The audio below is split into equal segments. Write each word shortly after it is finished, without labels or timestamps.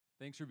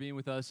Thanks for being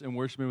with us and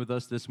worshiping with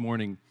us this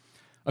morning.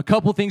 A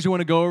couple things we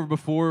want to go over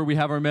before we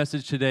have our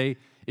message today.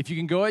 If you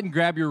can go ahead and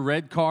grab your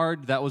red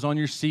card that was on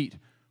your seat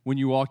when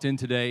you walked in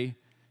today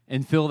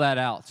and fill that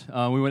out.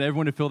 We want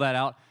everyone to fill that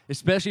out,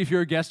 especially if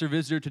you're a guest or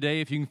visitor today.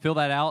 If you can fill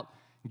that out,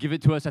 give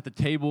it to us at the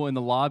table in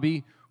the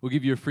lobby. We'll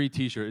give you a free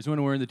t-shirt. Is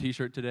anyone wearing the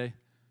t-shirt today?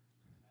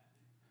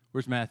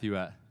 Where's Matthew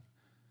at?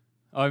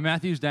 Oh,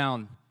 Matthew's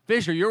down.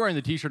 Fisher, you're wearing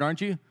the t-shirt,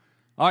 aren't you?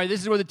 All right,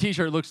 this is what the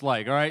t-shirt looks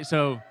like, all right?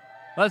 So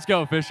let's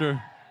go,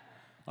 Fisher.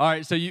 All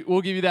right, so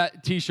we'll give you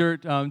that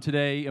t-shirt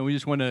today, and we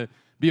just want to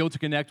be able to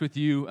connect with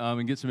you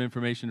and get some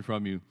information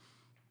from you.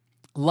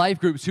 Life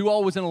groups. Who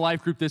all was in a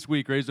life group this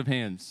week? Raise of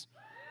hands.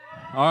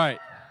 All right.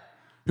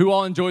 Who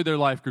all enjoyed their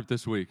life group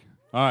this week?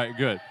 All right,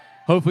 good.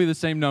 Hopefully the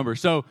same number.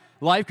 So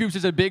life groups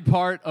is a big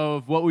part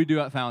of what we do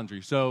at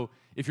Foundry. So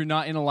if you're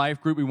not in a life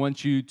group, we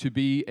want you to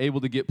be able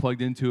to get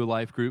plugged into a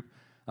life group.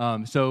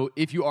 So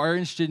if you are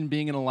interested in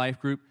being in a life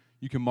group,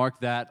 you can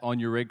mark that on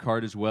your red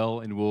card as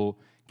well, and we'll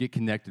get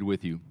connected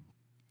with you.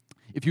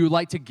 If you would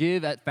like to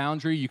give at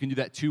Foundry, you can do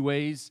that two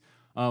ways.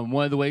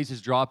 One of the ways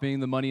is dropping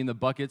the money in the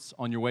buckets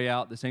on your way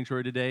out the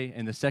sanctuary today,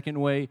 and the second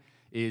way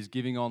is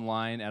giving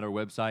online at our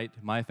website,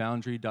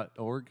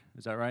 myfoundry.org.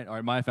 Is that right? All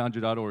right,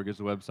 myfoundry.org is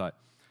the website.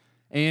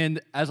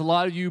 And as a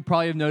lot of you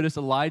probably have noticed,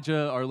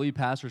 Elijah, our lead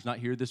pastor, is not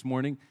here this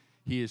morning.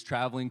 He is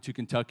traveling to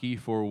Kentucky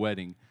for a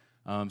wedding,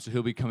 so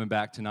he'll be coming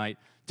back tonight.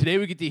 Today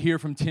we get to hear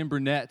from Tim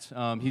Burnett.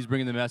 He's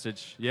bringing the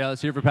message. Yeah,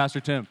 let's hear for Pastor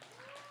Tim.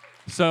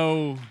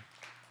 So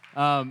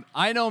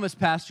I know him as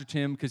Pastor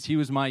Tim because he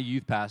was my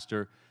youth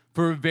pastor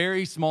for a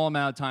very small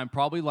amount of time,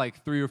 probably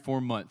like 3 or 4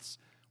 months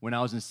when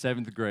I was in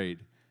 7th grade.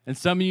 And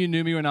some of you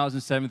knew me when I was in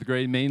 7th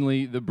grade,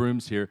 mainly the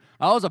brooms here.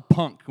 I was a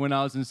punk when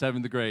I was in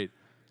 7th grade.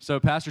 So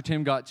Pastor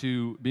Tim got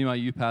to be my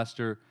youth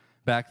pastor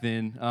back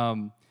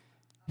then.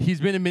 He's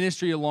been in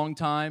ministry a long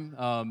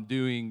time,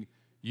 doing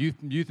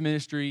youth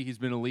ministry. He's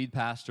been a lead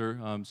pastor,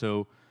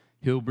 so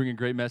he'll bring a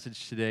great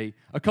message today.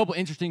 A couple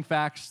interesting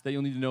facts that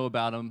you'll need to know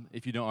about him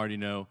if you don't already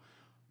know.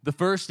 The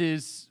first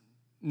is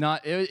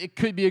it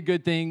could be a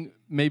good thing,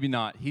 maybe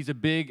not. He's a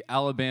big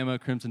Alabama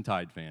Crimson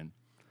Tide fan.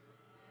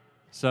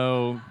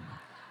 So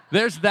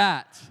there's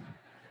that.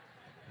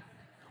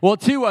 Well,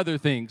 two other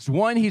things.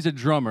 One, he's a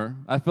drummer.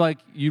 I feel like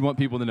you'd want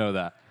people to know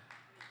that.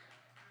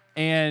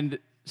 And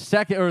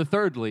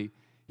thirdly,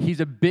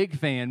 he's a big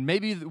fan,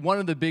 maybe one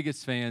of the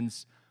biggest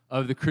fans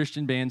of the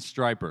Christian band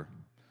Stryper.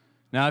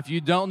 Now, if you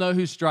don't know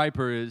who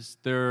Stryper is,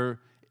 they're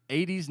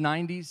 80s,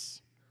 90s.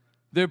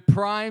 Their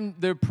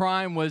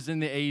prime was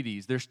in the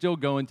 80s. They're still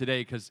going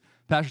today because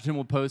Pastor Tim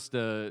will post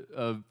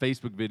a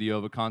Facebook video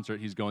of a concert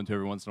he's going to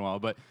every once in a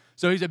while.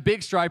 So he's a big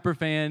Stryper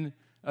fan,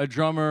 a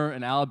drummer,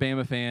 an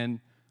Alabama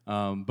fan,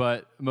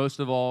 but most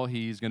of all,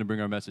 he's going to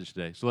bring our message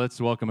today. So let's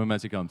welcome him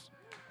as he comes.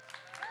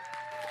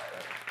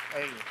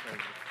 Hey,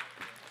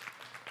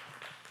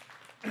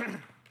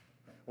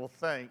 well,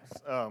 thanks,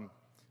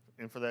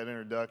 and for that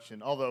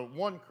introduction. Although,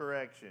 one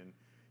correction,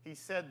 he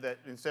said that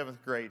in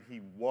 7th grade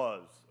he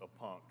was a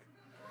punk.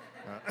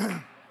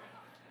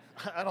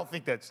 I don't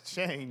think that's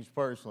changed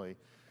personally,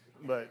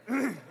 but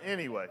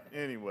anyway,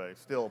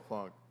 still a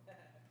punk.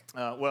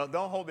 Well,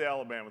 don't hold the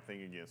Alabama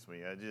thing against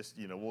me.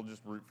 We'll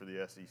just root for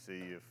the SEC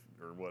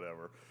or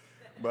whatever.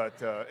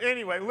 But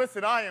anyway,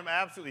 listen, I am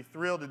absolutely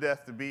thrilled to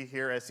death to be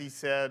here. As he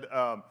said,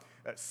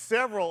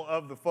 several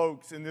of the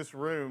folks in this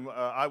room,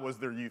 I was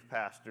their youth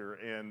pastor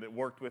and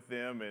worked with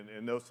them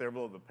and know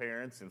several of the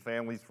parents and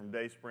families from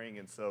Dayspring.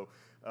 And so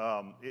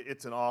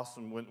it's an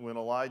awesome, when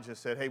Elijah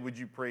said, hey, would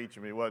you preach?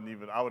 I mean,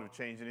 I would have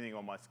changed anything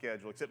on my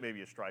schedule except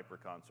maybe a Stryper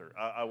concert.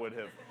 I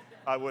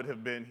would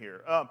have been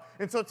here.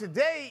 And so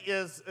today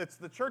it's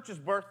the church's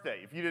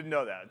birthday, if you didn't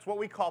know that. It's what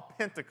we call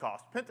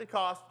Pentecost.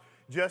 Pentecost,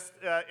 just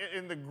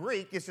in the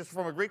Greek, it's just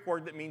from a Greek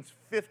word that means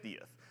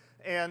 50th.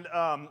 And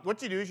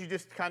what you do is you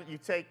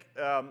take,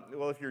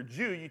 if you're a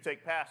Jew, you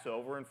take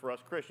Passover, and for us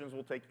Christians,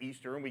 we'll take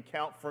Easter, and we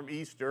count from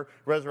Easter,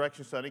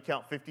 Resurrection Sunday,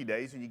 count 50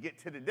 days, and you get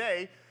to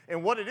today,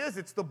 and what it is,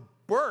 it's the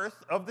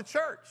birth of the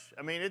church.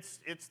 I mean,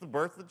 it's the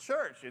birth of the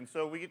church, and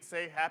so we get to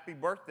say happy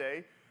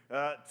birthday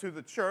to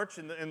the church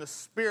and the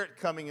Spirit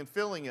coming and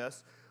filling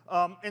us.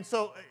 And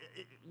so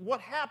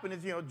what happened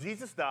is,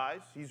 Jesus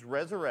dies, he's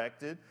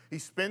resurrected, he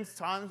spends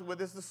time with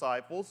his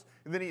disciples,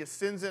 and then he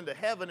ascends into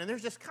heaven, and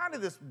there's just kind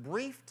of this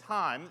brief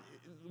time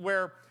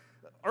where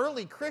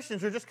early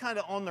Christians are just kind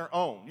of on their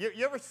own.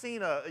 You ever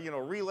seen a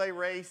relay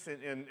race,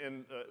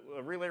 and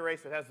a relay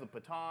race that has the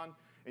baton,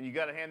 and you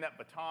got to hand that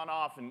baton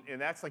off, and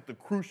that's like the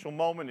crucial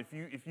moment.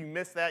 If you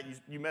miss that,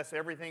 you mess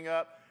everything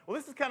up. Well,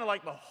 this is kind of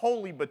like the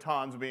holy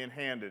batons being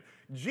handed.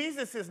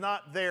 Jesus is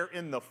not there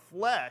in the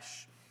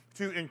flesh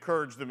to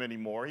encourage them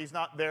anymore. He's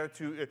not there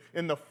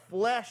in the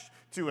flesh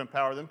to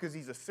empower them because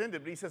he's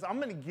ascended, but he says,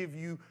 I'm going to give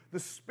you the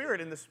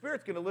Spirit, and the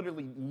Spirit's going to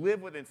literally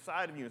live within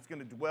inside of you. It's going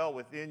to dwell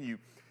within you.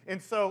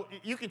 And so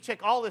you can check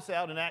all this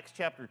out in Acts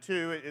chapter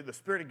 2. The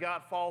Spirit of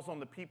God falls on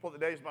the people that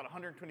day. There's about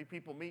 120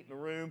 people meet in a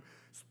room.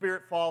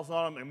 Spirit falls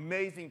on them.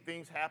 Amazing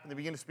things happen. They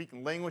begin to speak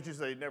in languages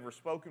they'd never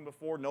spoken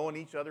before, knowing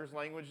each other's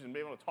languages and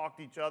being able to talk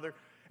to each other.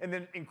 and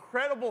then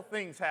incredible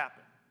things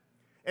happen.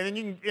 And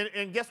then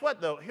and guess what,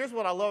 though? Here's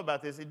what I love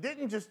about this.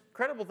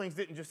 Incredible things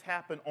didn't just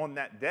happen on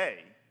that day.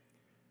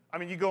 I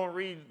mean, you go and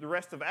read the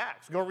rest of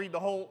Acts. Go read the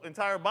whole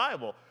entire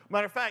Bible.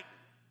 Matter of fact,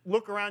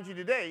 look around you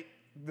today.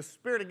 The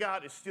Spirit of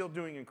God is still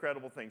doing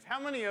incredible things. How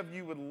many of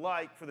you would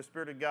like for the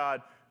Spirit of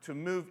God to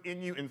move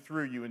in you and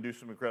through you and do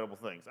some incredible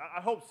things? I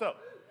hope so.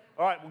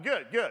 All right, well,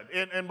 good.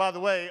 And by the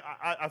way,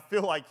 I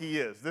feel like he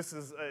is. This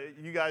is,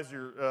 you guys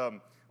are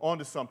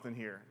onto something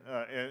here.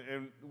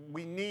 And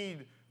we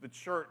need the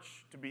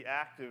church to be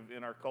active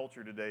in our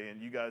culture today,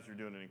 and you guys are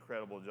doing an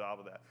incredible job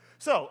of that.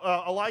 So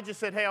Elijah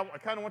said, hey, I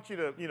kind of want you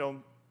to,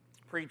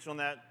 preach on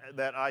that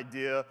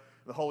idea,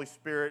 the Holy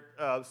Spirit,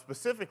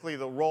 specifically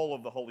the role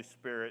of the Holy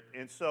Spirit.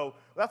 And so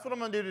that's what I'm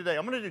going to do today.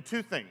 I'm going to do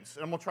two things,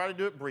 and I'm going to try to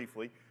do it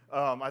briefly.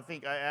 I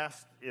think I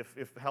asked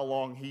if how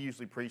long he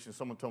usually preached, and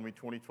someone told me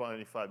 20,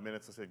 25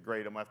 minutes. I said,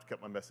 great, I'm going to have to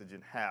cut my message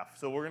in half.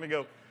 So we're going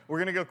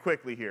to go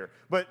quickly here.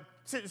 But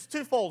it's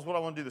twofold what I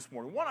want to do this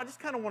morning. One, I just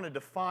kind of want to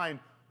define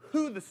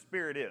who the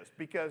Spirit is,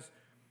 because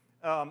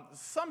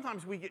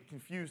sometimes we get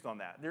confused on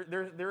that.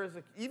 There is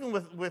even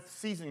with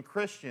seasoned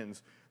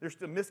Christians, there's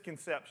a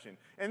misconception.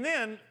 And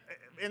then,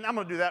 and I'm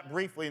going to do that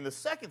briefly. And the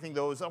second thing,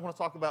 though, is I want to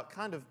talk about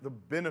kind of the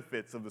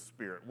benefits of the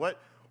Spirit.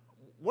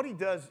 What he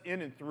does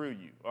in and through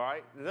you, all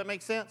right? Does that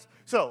make sense?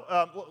 So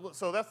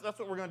that's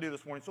what we're going to do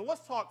this morning. So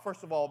let's talk,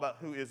 first of all, about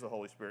who is the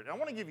Holy Spirit. And I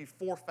want to give you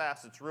 4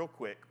 facets real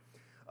quick,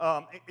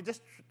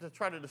 just to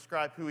try to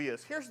describe who he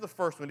is. Here's the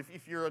first one.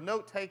 If you're a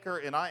note taker,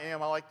 and I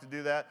like to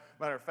do that.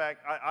 Matter of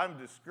fact, I'm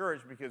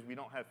discouraged because we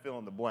don't have fill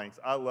in the blanks.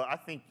 I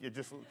think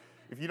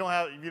if you don't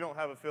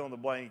have a fill in the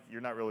blank, you're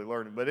not really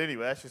learning. But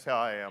anyway, that's just how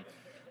I am.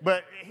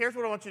 But here's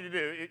what I want you to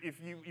do. If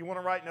you want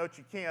to write notes,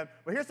 you can.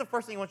 But here's the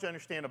first thing I want you to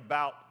understand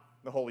about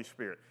the Holy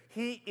Spirit.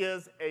 He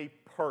is a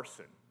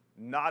person,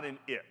 not an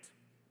it.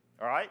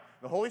 All right?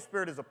 The Holy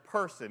Spirit is a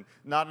person,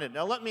 not an it.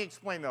 Now, let me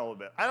explain that a little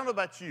bit. I don't know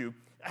about you.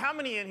 How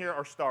many in here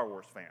are Star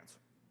Wars fans?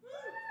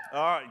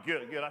 All right,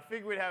 good. I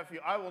figured we'd have a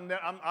few.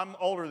 I'm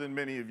older than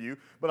many of you,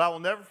 but I will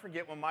never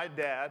forget when my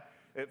dad,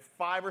 at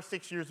 5 or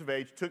 6 years of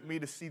age, took me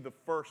to see the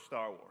first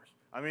Star Wars.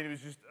 I mean, it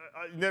was just,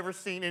 I've never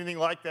seen anything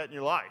like that in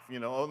your life,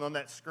 on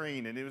that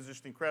screen, and it was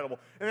just incredible.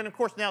 And then, of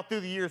course, now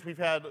through the years, we've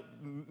had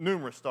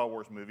numerous Star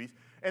Wars movies,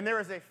 and there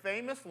is a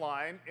famous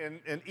line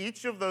in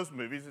each of those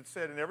movies. It's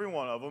said in every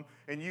one of them,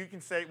 and you can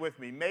say it with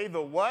me. May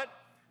the what?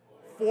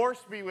 Force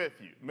be with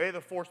you. May the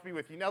Force be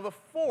with you. Now, the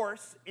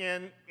Force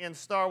in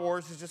Star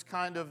Wars is just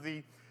kind of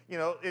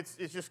it's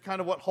just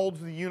kind of what holds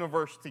the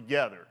universe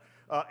together.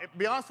 To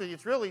be honest with you,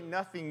 it's really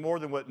nothing more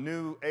than what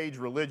New Age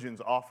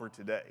religions offer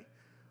today.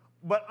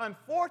 But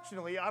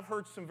unfortunately, I've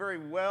heard some very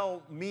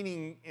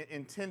well-meaning,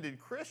 intended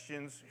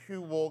Christians who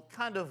will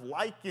kind of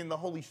liken the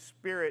Holy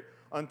Spirit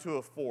unto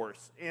a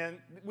force. And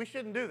we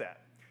shouldn't do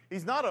that.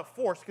 He's not a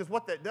force, because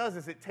what that does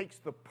is it takes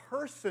the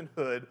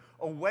personhood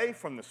away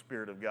from the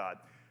Spirit of God.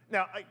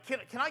 Now, can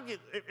I get,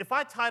 if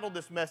I titled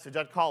this message,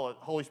 I'd call it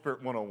Holy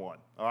Spirit 101,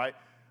 all right?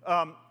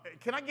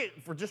 Can I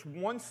get, for just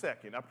 1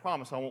 second, I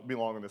promise I won't be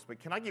long on this, but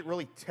can I get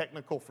really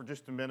technical for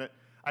just a minute?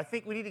 I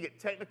think we need to get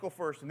technical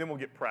first, and then we'll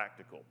get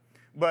practical.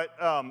 But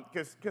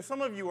because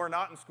some of you are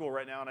not in school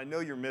right now, and I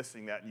know you're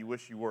missing that, and you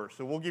wish you were.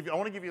 So I want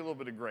to give you a little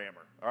bit of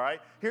grammar. All right.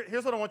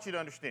 Here's what I want you to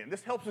understand.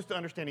 This helps us to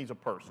understand he's a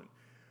person.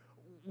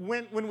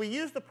 When we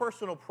use the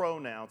personal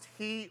pronouns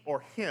he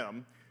or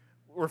him,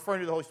 referring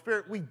to the Holy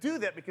Spirit, we do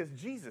that because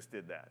Jesus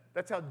did that.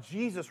 That's how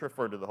Jesus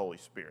referred to the Holy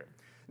Spirit.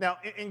 Now,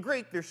 in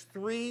Greek, there's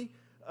 3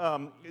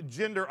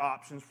 gender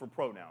options for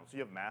pronouns.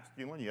 You have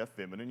masculine, you have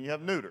feminine, you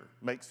have neuter.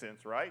 Makes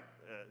sense, right?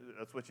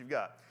 That's what you've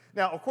got.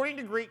 Now, according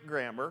to Greek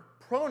grammar,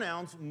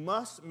 pronouns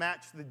must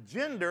match the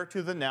gender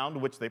to the noun to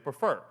which they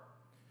prefer,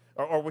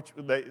 or which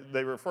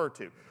they refer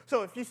to.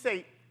 So if you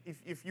say,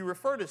 if you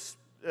refer to,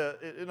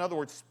 in other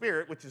words,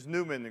 spirit, which is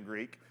pneuma in the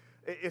Greek,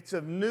 it's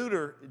of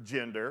neuter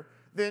gender,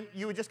 then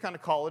you would just kind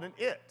of call it an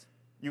it.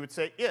 You would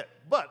say it.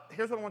 But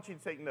here's what I want you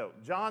to take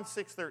note. John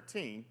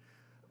 6:13,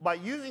 by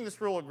using this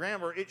rule of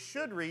grammar, it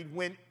should read,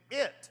 when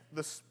it,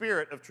 the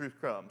Spirit of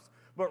truth, comes.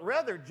 But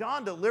rather,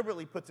 John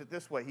deliberately puts it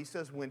this way. He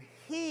says, when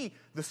he,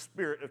 the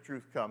Spirit of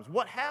truth, comes.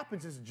 What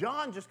happens is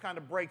John just kind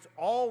of breaks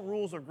all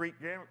rules of Greek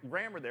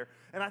grammar there.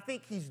 And I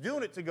think he's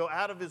doing it to go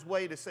out of his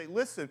way to say,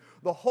 listen,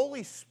 the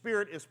Holy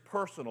Spirit is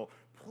personal.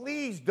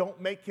 Please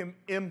don't make him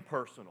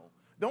impersonal.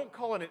 Don't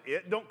call it an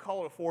it. Don't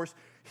call it a force.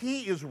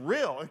 He is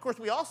real. And of course,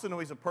 we also know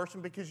he's a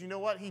person because you know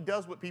what? He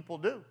does what people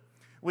do.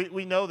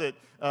 We know that,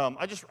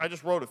 I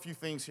just wrote a few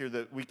things here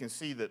that we can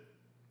see that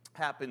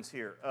happens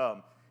here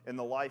in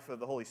the life of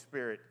the Holy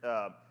Spirit.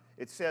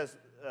 It says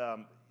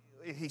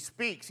he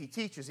speaks, he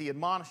teaches, he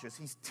admonishes.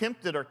 He's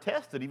tempted or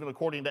tested, even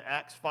according to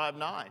Acts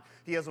 5:9.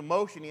 He has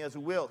emotion, he has a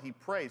will, he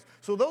prays.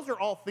 So those are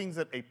all things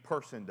that a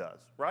person does,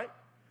 right?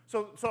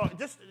 So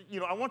just,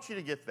 I want you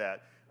to get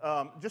that.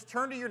 Just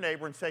turn to your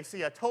neighbor and say,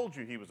 see, I told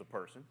you he was a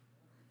person.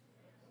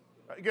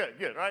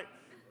 Good, right?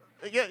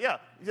 Yeah.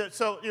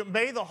 So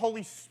may the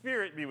Holy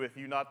Spirit be with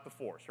you, not the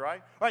force,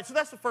 right? All right, so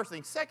that's the first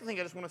thing. Second thing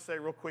I just want to say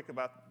real quick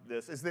about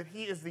this is that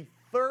he is the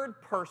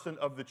third person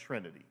of the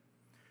Trinity.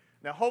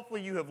 Now,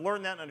 hopefully you have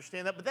learned that and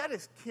understand that, but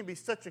can be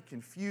such a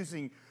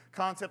confusing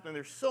concept, and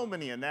there's so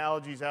many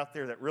analogies out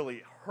there that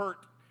really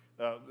hurt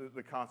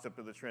the concept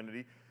of the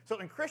Trinity. So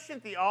in Christian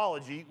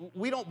theology,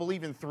 we don't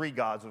believe in three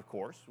gods, of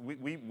course.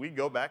 We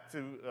go back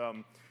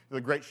to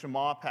the great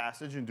Shema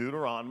passage in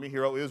Deuteronomy,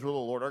 "Hear, O Israel, the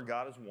Lord our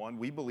God is one."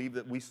 We believe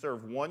that we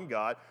serve one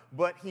God,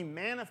 but he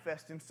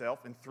manifests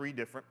himself in three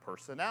different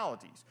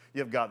personalities.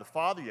 You have God the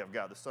Father, you have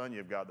God the Son, you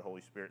have God the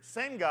Holy Spirit.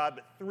 Same God,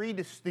 but three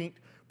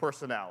distinct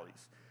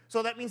personalities.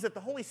 So that means that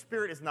the Holy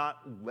Spirit is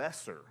not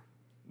lesser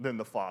than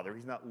the Father.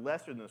 He's not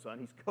lesser than the Son.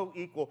 He's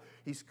co-equal.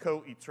 He's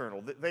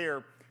co-eternal. They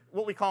are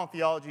what we call in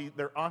theology,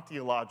 they're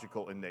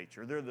ontological in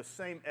nature. They're the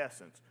same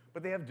essence,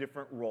 but they have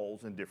different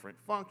roles and different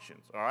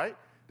functions, all right?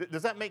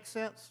 Does that make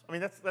sense? I mean,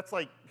 that's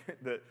like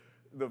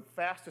the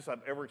fastest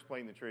I've ever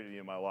explained the Trinity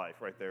in my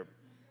life right there.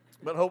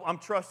 But I'm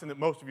trusting that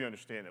most of you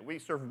understand it. We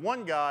serve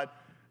one God,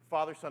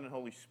 Father, Son, and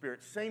Holy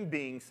Spirit, same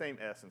being, same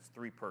essence,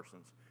 three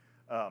persons.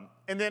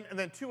 And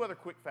then two other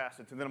quick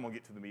facets, and then I'm going to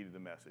get to the meat of the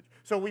message.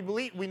 So we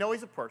know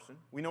he's a person.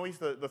 We know he's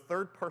the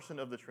third person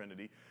of the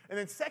Trinity. And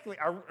then thirdly,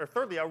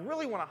 I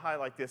really want to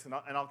highlight this, and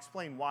I'll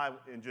explain why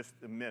in just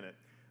a minute,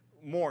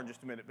 more in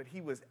just a minute. But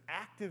he was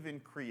active in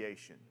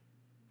creation.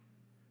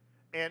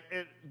 And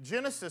in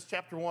Genesis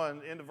chapter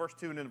 1, into verse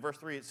 2 and into verse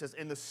 3, it says,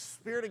 "And the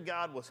Spirit of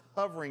God was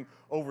hovering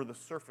over the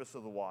surface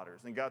of the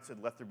waters. And God said,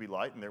 'Let there be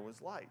light,' and there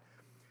was light."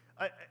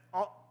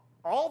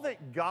 All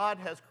that God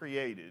has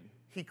created,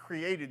 he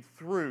created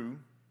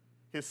through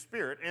his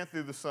Spirit and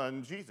through the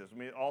Son, Jesus. I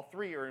mean, all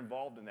three are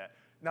involved in that.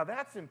 Now,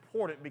 that's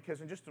important because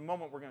in just a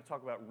moment, we're going to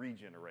talk about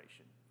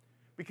regeneration.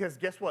 Because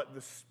guess what?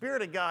 The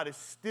Spirit of God is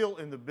still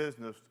in the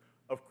business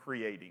of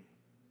creating.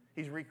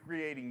 He's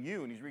recreating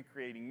you, and he's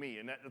recreating me.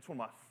 And that's one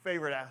of my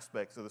favorite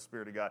aspects of the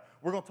Spirit of God.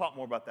 We're going to talk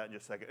more about that in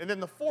just a second. And then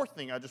the fourth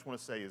thing I just want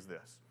to say is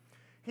this.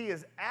 He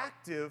is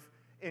active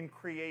in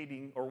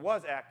creating, or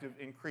was active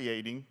in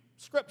creating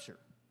Scripture.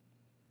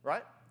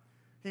 Right?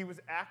 He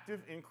was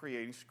active in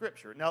creating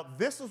Scripture. Now,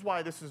 this is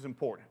why this is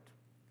important.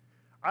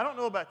 I don't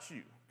know about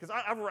you, because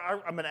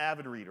I'm an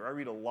avid reader. I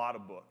read a lot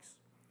of books.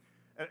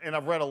 And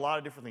I've read a lot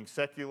of different things,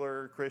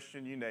 secular,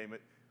 Christian, you name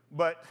it.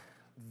 But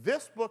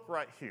this book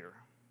right here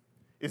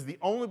is the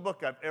only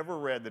book I've ever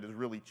read that has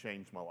really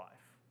changed my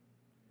life.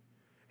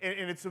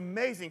 And it's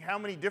amazing how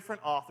many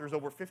different authors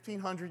over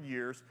 1,500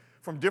 years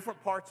from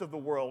different parts of the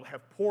world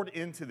have poured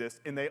into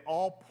this, and they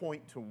all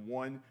point to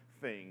one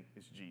thing,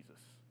 is Jesus.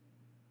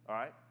 All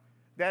right?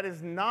 That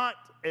is not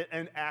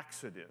an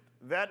accident.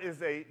 That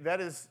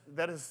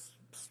is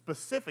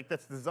specific.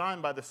 That's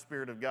designed by the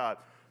Spirit of God.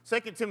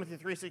 2 Timothy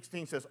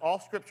 3:16 says, "All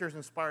Scripture is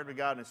inspired by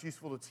God, and it's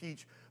useful to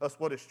teach us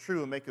what is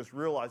true and make us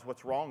realize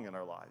what's wrong in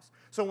our lives."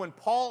 So when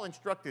Paul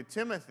instructed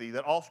Timothy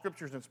that all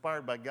Scripture is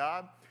inspired by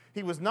God,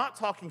 he was not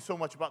talking so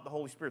much about the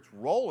Holy Spirit's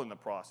role in the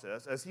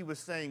process as he was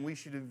saying we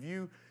should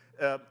view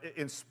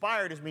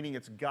inspired as meaning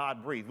it's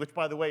God-breathed, which,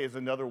 by the way, is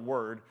another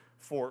word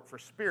for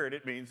spirit.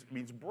 It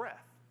means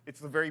breath. It's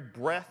the very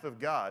breath of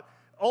God.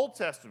 Old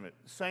Testament,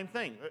 same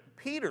thing.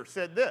 Peter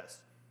said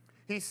this.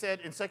 He said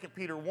in 2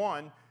 Peter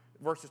 1,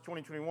 verses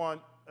 20-21,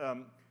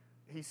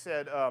 he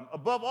said,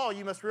 "Above all,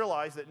 you must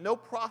realize that no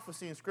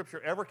prophecy in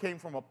Scripture ever came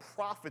from a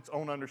prophet's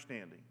own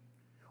understanding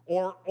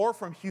or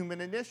from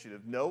human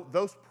initiative. No,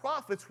 those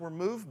prophets were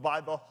moved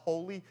by the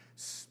Holy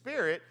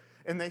Spirit,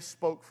 and they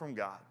spoke from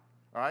God."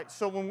 All right?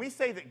 So when we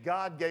say that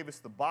God gave us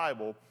the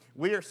Bible,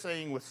 we are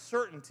saying with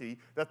certainty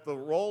that the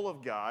role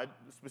of God,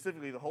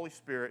 specifically the Holy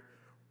Spirit,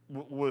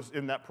 was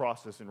in that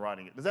process in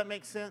writing it. Does that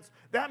make sense?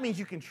 That means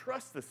you can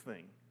trust this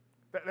thing.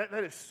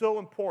 That is so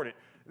important,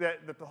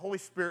 that the Holy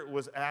Spirit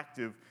was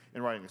active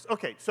in writing this.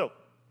 Okay, so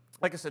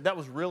like I said, that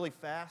was really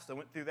fast. I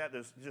went through that.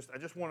 I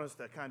just want us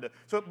to kind of,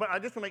 but I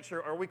just want to make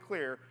sure, are we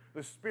clear?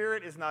 The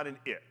Spirit is not an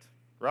it,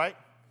 right?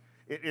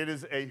 It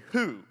is a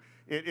who.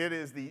 It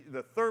is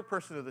the third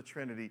person of the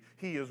Trinity.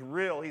 He is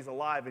real, he's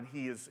alive, and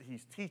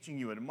he's teaching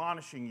you and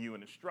admonishing you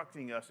and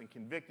instructing us and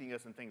convicting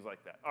us and things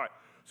like that. All right,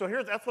 so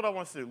that's what I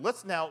want us to do.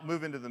 Let's now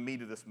move into the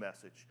meat of this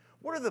message.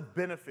 What are the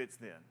benefits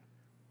then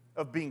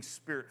of being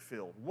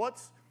Spirit-filled?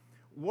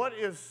 What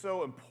is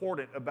so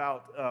important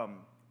about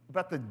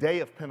the day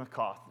of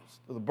Pentecost,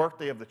 the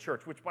birthday of the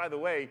church, which, by the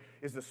way,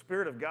 is the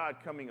Spirit of God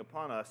coming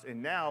upon us,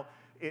 and now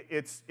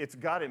it's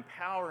God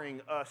empowering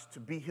us to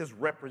be his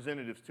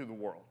representatives to the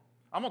world.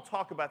 I'm going to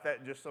talk about that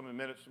in just some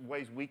minutes,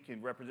 ways we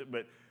can represent.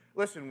 But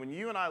listen, when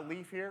you and I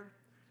leave here,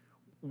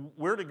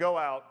 we're to go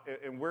out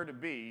and we're to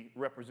be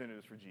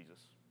representatives for Jesus.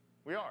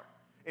 We are.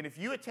 And if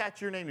you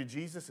attach your name to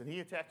Jesus and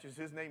he attaches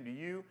his name to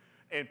you,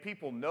 and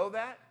people know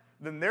that,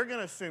 then they're going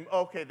to assume,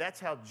 okay, that's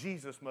how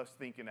Jesus must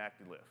think and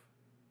act and live.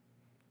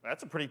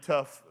 That's a pretty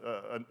tough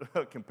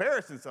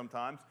comparison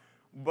sometimes,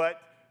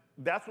 but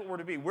that's what we're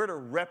to be. We're to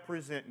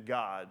represent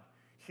God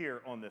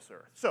here on this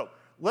earth. So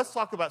let's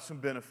talk about some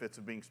benefits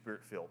of being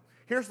Spirit-filled.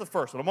 Here's the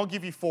first one. I'm going to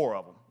give you 4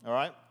 of them, all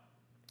right?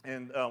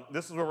 And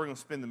this is where we're going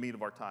to spend the meat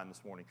of our time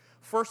this morning.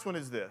 First one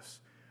is this.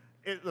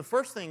 The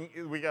first thing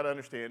we got to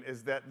understand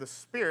is that the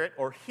Spirit,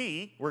 or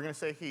he, we're going to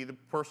say he, the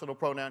personal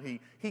pronoun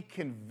he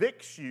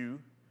convicts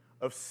you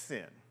of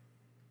sin.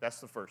 That's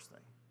the first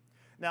thing.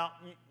 Now,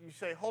 you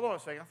say, hold on a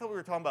second. I thought we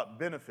were talking about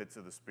benefits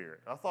of the Spirit.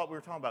 I thought we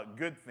were talking about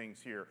good things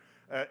here.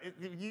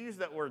 You use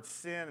that word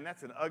sin, and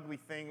that's an ugly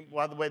thing.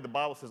 By the way, the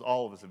Bible says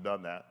all of us have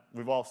done that.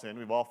 We've all sinned.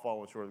 We've all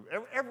fallen short.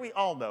 We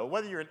all know,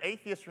 whether you're an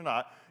atheist or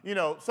not, you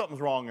know,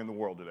 something's wrong in the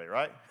world today,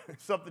 right?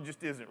 Something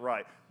just isn't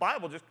right.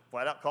 Bible just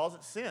flat out calls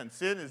it sin.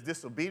 Sin is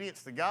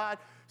disobedience to God.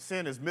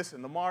 Sin is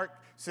missing the mark.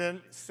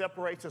 Sin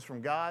separates us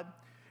from God.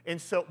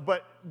 And so,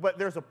 but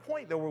there's a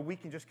point, though, where we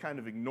can just kind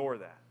of ignore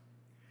that.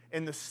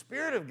 And the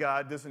Spirit of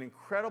God does an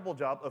incredible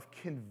job of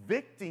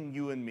convicting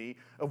you and me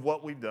of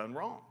what we've done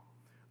wrong.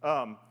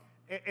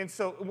 And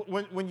so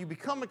when you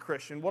become a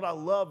Christian, what I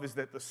love is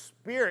that the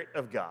Spirit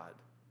of God,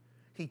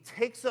 He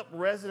takes up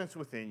residence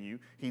within you.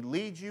 He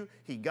leads you.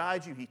 He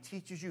guides you. He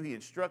teaches you. He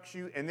instructs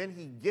you. And then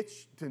He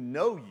gets to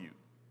know you.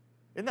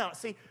 And now,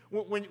 see,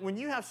 when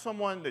you have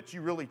someone that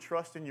you really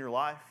trust in your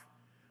life,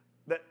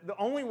 that the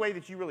only way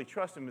that you really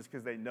trust them is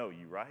because they know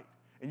you, right?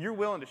 And you're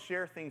willing to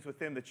share things with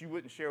them that you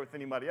wouldn't share with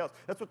anybody else.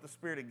 That's what the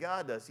Spirit of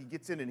God does. He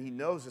gets in and He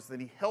knows us, and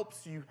He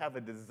helps you have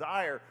a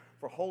desire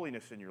for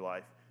holiness in your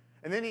life.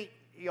 And then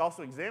He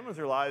also examines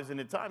our lives, and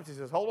at times He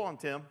says, hold on,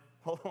 Tim,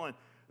 hold on.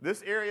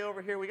 This area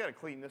over here, we got to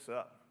clean this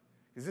up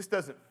because this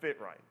doesn't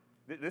fit right.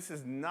 This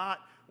is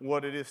not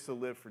what it is to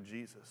live for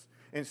Jesus.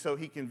 And so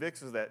He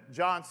convicts us of that.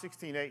 John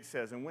 16:8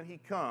 says, and when He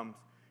comes,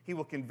 He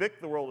will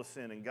convict the world of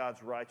sin and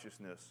God's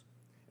righteousness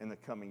in the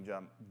coming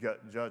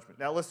judgment.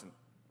 Now listen.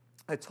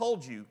 I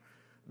told you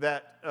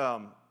that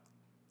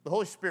the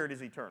Holy Spirit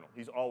is eternal.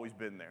 He's always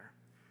been there.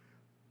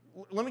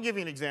 Let me give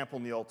you an example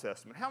in the Old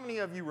Testament. How many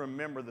of you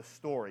remember the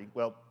story,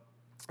 well,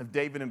 of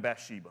David and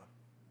Bathsheba?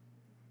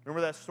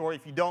 Remember that story?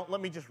 If you don't,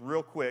 let me just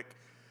real quick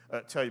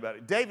tell you about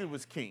it. David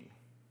was king.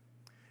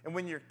 And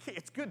when you're king,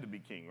 it's good to be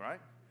king, right?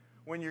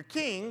 When you're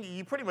king,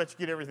 you pretty much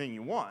get everything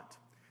you want.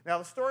 Now,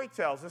 the story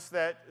tells us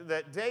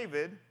that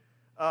David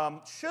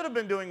should have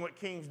been doing what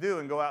kings do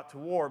and go out to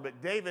war,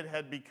 but David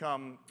had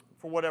become,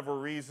 for whatever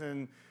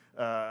reason,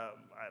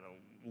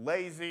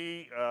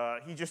 lazy.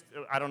 He just,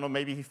 I don't know,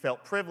 maybe he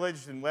felt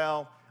privileged and,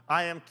 well,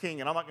 I am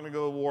king and I'm not going to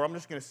go to war. I'm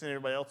just going to send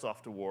everybody else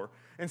off to war.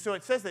 And so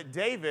it says that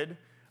David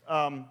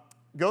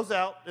goes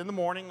out in the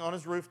morning on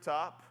his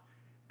rooftop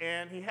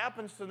and he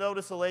happens to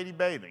notice a lady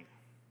bathing.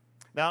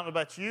 Now, I don't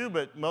know about you,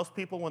 but most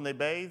people, when they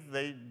bathe,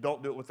 they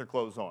don't do it with their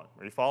clothes on.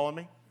 Are you following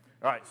me?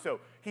 All right, so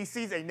he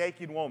sees a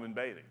naked woman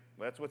bathing.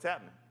 That's what's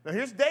happening. Now,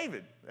 here's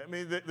David,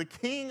 the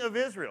king of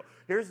Israel.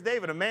 Here's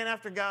David, a man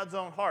after God's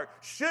own heart.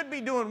 Should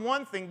be doing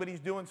one thing, but he's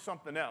doing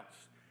something else.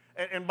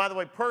 And by the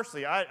way,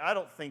 personally, I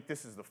don't think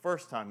this is the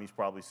first time he's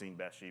probably seen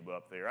Bathsheba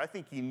up there. I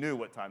think he knew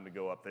what time to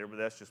go up there, but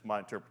that's just my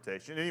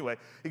interpretation. Anyway,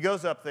 he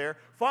goes up there.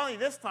 Finally,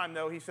 this time,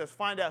 though, he says,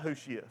 find out who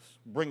she is.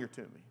 Bring her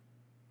to me.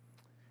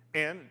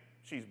 And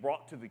she's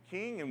brought to the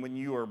king, and when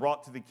you are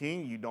brought to the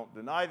king, you don't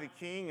deny the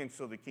king, and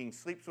so the king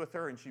sleeps with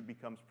her, and she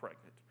becomes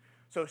pregnant.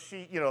 So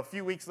she, a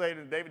few weeks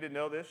later, and David didn't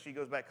know this, she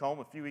goes back home.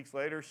 A few weeks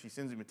later, she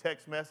sends him a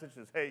text message,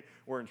 says, hey,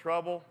 we're in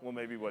trouble. Well,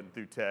 maybe it wasn't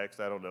through text,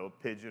 I don't know,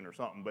 pigeon or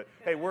something, but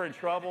hey, we're in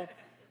trouble.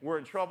 We're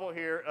in trouble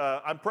here.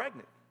 I'm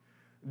pregnant.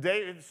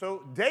 David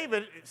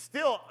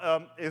still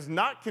is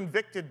not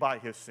convicted by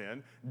his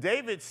sin.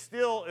 David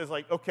still is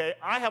like, okay,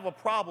 I have a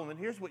problem, and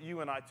here's what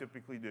you and I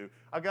typically do.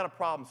 I've got a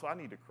problem, so I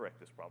need to correct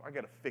this problem. I've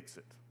got to fix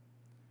it.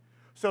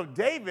 So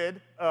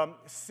David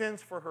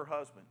sends for her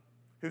husband,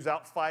 who's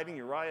out fighting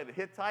Uriah the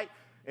Hittite,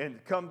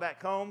 and come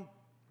back home.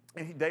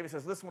 And David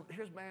says, listen,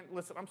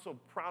 I'm so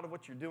proud of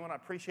what you're doing. I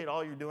appreciate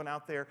all you're doing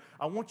out there.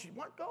 I want you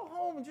to go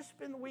home and just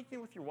spend the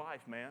weekend with your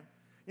wife, man.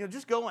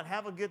 Just go and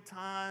have a good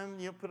time.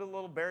 Put a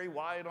little Barry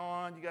White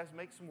on. You guys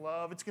make some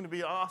love. It's going to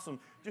be awesome.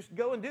 Just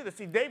go and do this.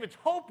 See, David's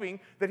hoping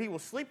that he will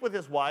sleep with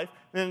his wife.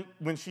 Then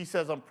when she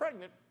says, I'm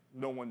pregnant,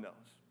 no one knows.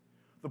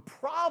 The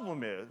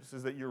problem is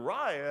that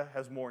Uriah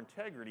has more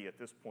integrity at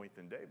this point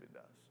than David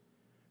does.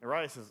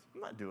 Uriah says,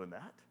 I'm not doing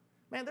that.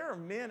 Man, there are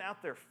men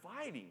out there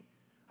fighting.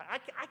 I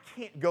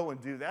can't go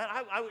and do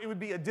that. It would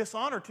be a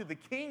dishonor to the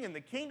king and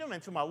the kingdom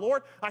and to my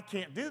Lord. I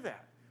can't do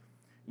that.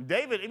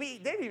 David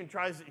even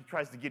tries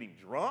to get him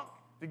drunk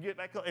to get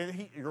back up,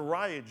 and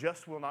Uriah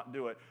just will not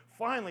do it.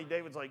 Finally,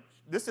 David's like,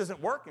 this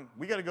isn't working.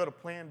 We got to go to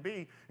plan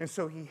B. And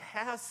so he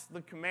has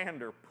the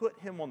commander put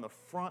him on the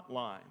front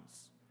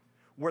lines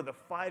where the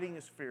fighting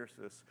is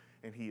fiercest,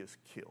 and he is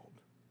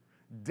killed.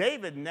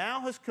 David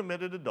now has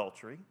committed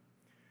adultery.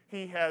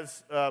 He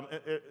has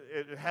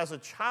a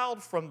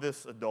child from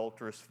this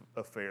adulterous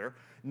affair.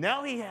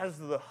 Now he has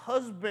the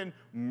husband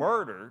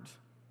murdered.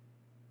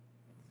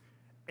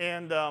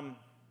 And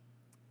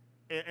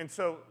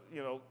so,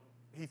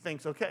 he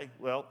thinks, okay,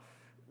 well,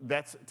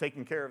 that's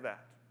taking care of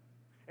that.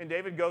 And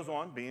David goes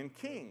on being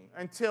king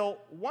until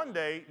one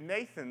day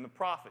Nathan, the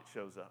prophet,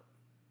 shows up.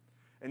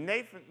 And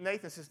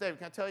Nathan says, David,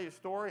 can I tell you a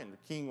story? And the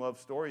king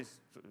loves stories.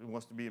 He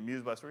wants to be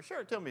amused by stories.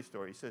 Sure, tell me a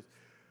story. He says,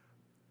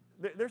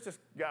 there's this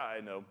guy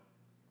I know.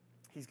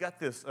 He's got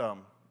this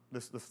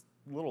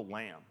little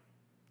lamb.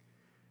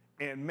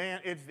 And, man,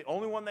 it's the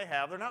only one they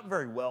have. They're not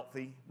very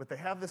wealthy, but they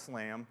have this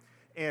lamb.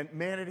 And,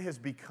 man, it has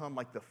become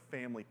like the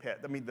family pet.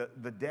 I mean,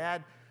 the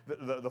dad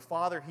The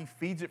father, he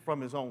feeds it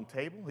from his own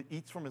table. He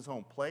eats from his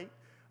own plate.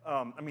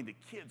 The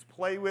kids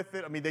play with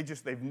it.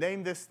 They've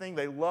named this thing.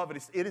 They love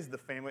it. It is the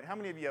family. How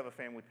many of you have a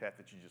family pet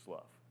that you just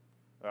love?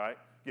 All right?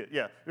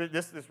 Yeah,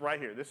 this right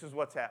here. This is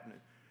what's happening.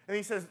 And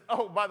he says,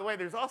 oh, by the way,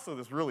 there's also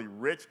this really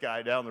rich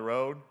guy down the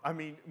road.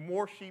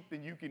 More sheep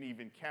than you can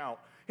even count.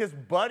 His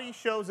buddy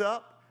shows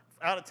up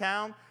out of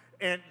town,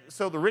 and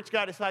so the rich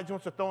guy decides he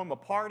wants to throw him a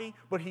party,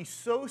 but he's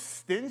so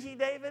stingy,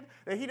 David,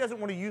 that he doesn't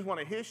want to use one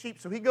of his sheep,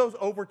 so he goes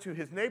over to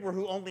his neighbor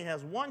who only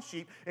has one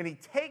sheep, and he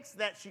takes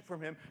that sheep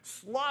from him,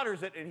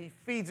 slaughters it, and he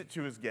feeds it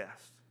to his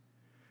guest.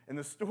 And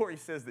the story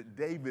says that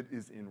David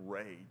is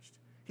enraged.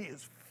 He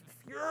is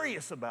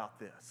furious about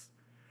this.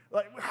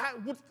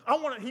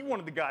 He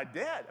wanted the guy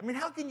dead.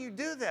 How can you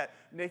do that?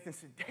 Nathan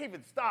said,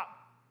 David, stop.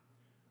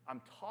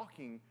 I'm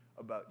talking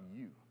about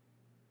you.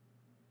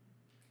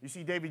 You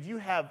see, David, you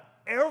have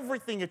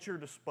everything at your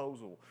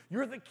disposal.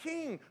 You're the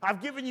king.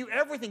 I've given you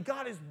everything.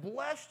 God has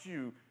blessed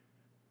you.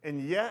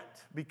 And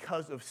yet,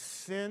 because of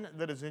sin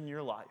that is in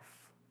your life,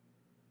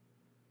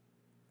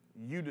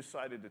 you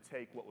decided to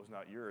take what was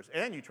not yours,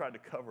 and you tried to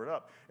cover it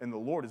up, and the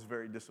Lord is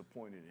very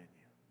disappointed in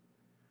you.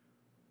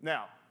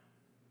 Now,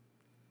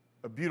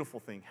 a beautiful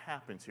thing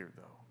happens here,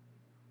 though.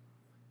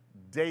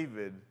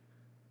 David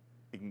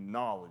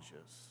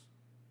acknowledges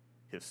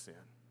his sin.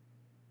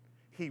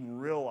 He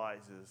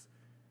realizes,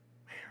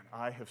 man,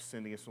 I have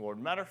sinned against the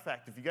Lord. Matter of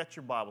fact, if you got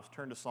your Bibles,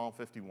 turn to Psalm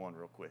 51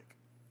 real quick.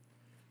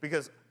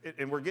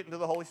 And we're getting to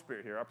the Holy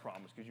Spirit here, I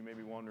promise, because you may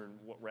be wondering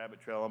what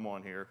rabbit trail I'm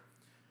on here.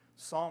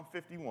 Psalm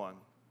 51,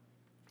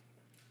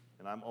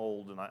 and I'm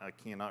old and I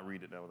cannot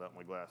read it now without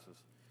my glasses,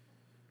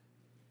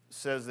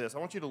 says this. I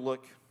want you to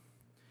look.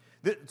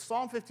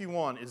 Psalm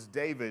 51 is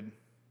David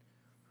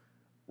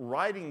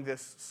writing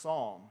this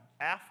psalm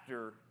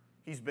after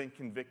he's been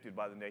convicted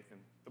by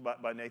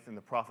Nathan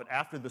the prophet,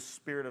 after the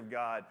Spirit of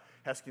God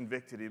has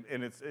convicted him.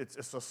 And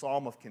it's a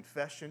psalm of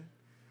confession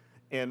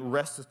and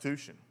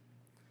restitution.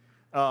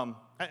 I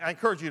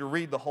encourage you to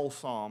read the whole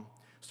psalm.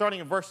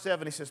 Starting in verse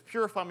 7, he says,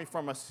 purify me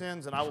from my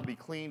sins, and I will be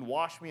clean.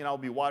 Wash me, and I will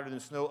be whiter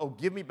than snow. Oh,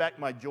 give me back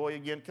my joy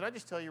again. Can I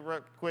just tell you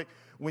real quick,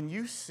 when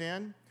you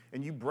sin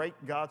and you break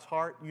God's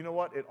heart, you know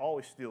what? It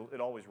always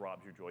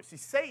robs your joy. See,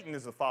 Satan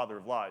is the father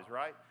of lies,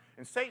 right?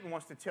 And Satan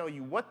wants to tell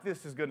you what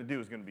this is going to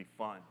do is going to be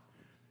fun.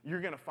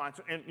 You're going to find,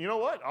 and you know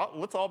what?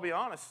 Let's all be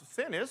honest.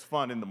 Sin is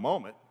fun in the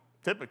moment,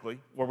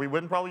 typically, or we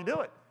wouldn't probably do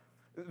it.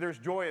 There's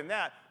joy in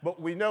that, but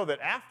we know that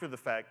after the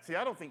fact, see,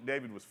 I don't think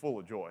David was full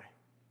of joy,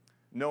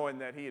 knowing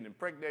that he had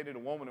impregnated a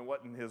woman who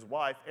wasn't his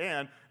wife,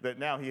 and that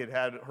now he had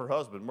her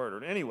husband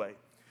murdered. Anyway,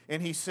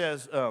 and he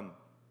says,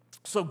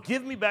 so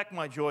give me back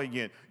my joy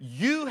again.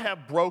 You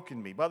have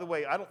broken me. By the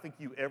way, I don't think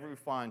you ever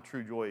find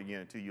true joy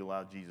again until you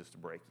allow Jesus to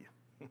break you.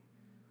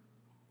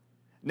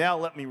 Now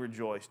let me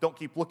rejoice. Don't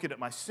keep looking at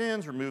my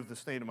sins. Remove the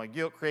stain of my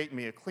guilt. Create in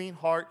me a clean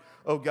heart,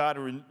 oh God,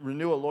 and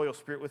renew a loyal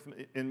spirit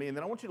in me. And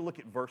then I want you to look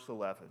at verse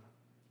 11.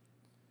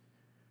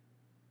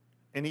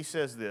 And he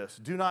says this,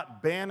 do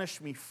not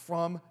banish me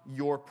from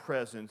your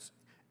presence,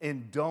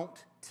 and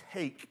don't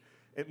take,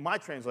 my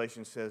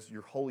translation says,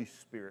 your Holy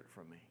Spirit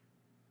from me.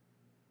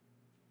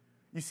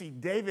 You see,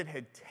 David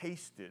had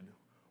tasted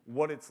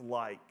what it's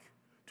like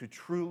to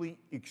truly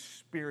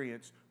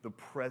experience the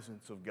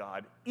presence of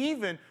God,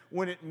 even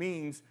when it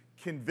means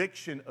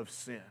conviction of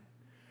sin.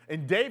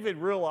 And David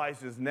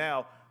realizes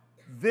now,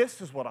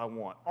 this is what I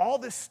want. All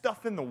this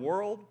stuff in the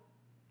world,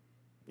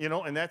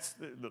 and that's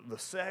the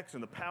sex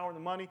and the power and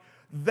the money,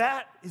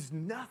 that is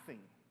nothing.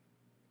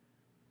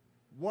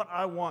 What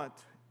I want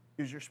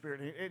is your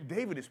spirit. And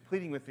David is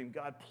pleading with him,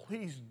 God,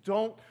 please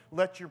don't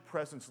let your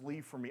presence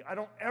leave from me. I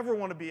don't ever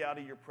want to be out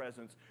of your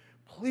presence.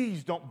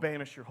 Please don't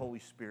banish your Holy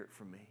Spirit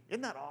from me.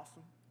 Isn't that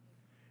awesome?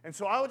 And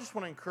so I just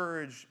want to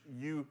encourage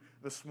you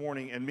this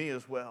morning, and me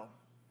as well,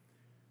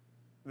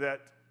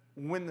 that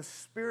when the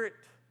Spirit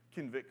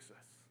convicts us,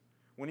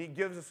 when he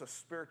gives us a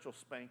spiritual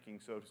spanking,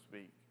 so to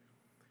speak,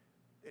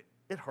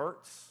 it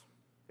hurts.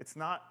 It's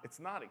not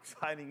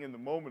exciting in the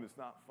moment. It's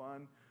not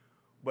fun.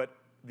 But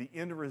the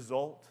end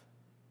result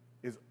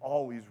is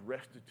always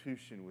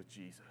restitution with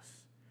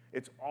Jesus.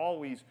 It's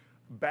always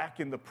back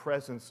in the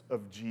presence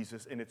of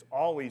Jesus, and it's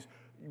always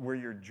where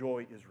your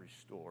joy is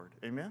restored.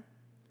 Amen?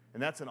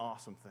 And that's an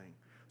awesome thing.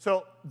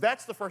 So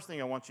that's the first thing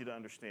I want you to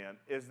understand,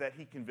 is that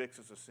he convicts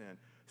us of sin.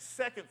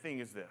 Second thing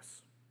is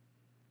this,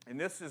 and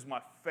this is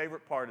my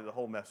favorite part of the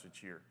whole message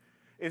here,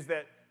 is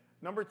that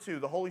number 2,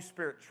 the Holy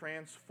Spirit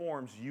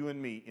transforms you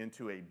and me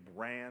into a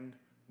brand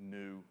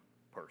new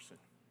person.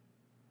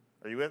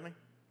 Are you with me?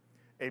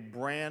 A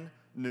brand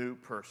new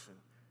person.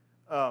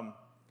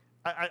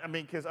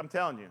 Because I'm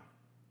telling you,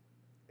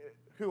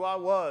 who I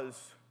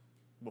was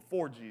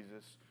before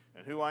Jesus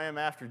and who I am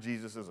after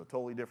Jesus is a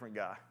totally different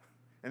guy.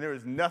 And there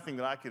is nothing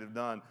that I could have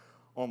done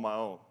on my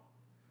own.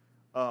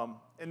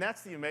 And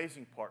that's the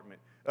amazing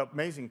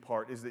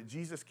part is that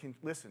Jesus can,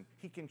 listen,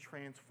 he can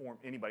transform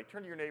anybody.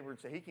 Turn to your neighbor and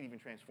say, he can even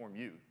transform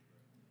you.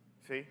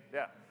 See?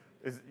 Yeah.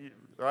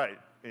 Right.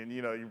 And,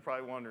 you're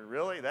probably wondering,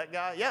 really? That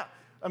guy? Yeah.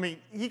 I mean,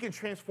 he can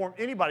transform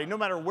anybody, no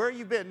matter where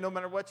you've been, no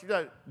matter what you've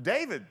done.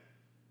 David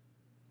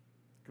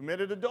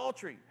committed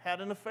adultery,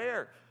 had an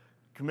affair,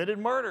 committed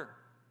murder.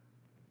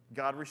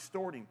 God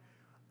restored him.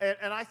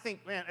 And I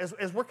think, man,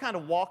 as we're kind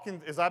of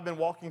walking, as I've been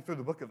walking through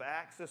the book of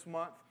Acts this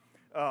month,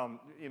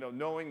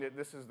 knowing that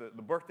this is the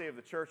birthday of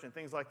the church and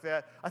things like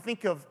that, I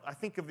think of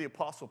the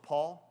Apostle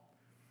Paul,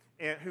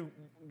 and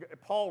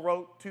Paul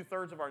wrote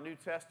 2/3 of our New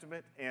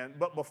Testament.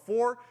 But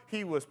before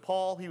he was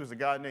Paul, he was a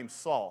guy named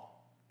Saul.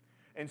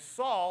 And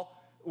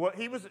Saul,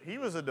 he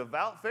was a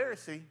devout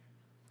Pharisee.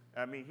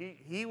 I mean,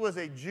 he was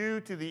a Jew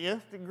to the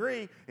nth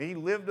degree, and he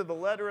lived to the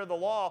letter of the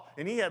law,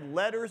 and he had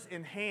letters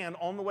in hand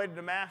on the way to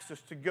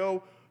Damascus to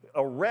go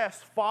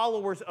arrest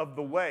followers of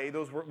the way.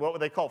 Those were what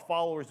they call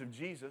followers of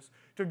Jesus,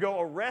 to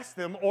go arrest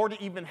them or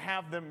to even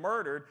have them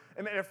murdered. As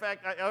a matter of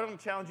fact, I don't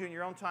challenge you in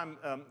your own time,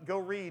 go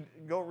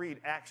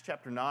read Acts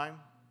chapter 9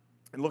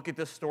 and look at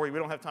this story. We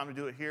don't have time to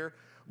do it here.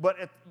 But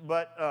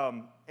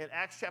in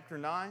Acts chapter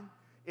 9,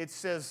 it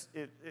says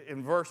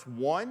in verse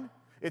 1,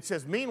 it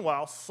says,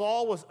 "Meanwhile,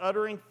 Saul was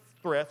uttering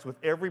threats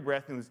with every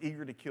breath and was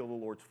eager to kill the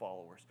Lord's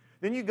followers."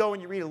 Then you go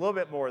and you read a little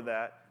bit more of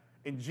that,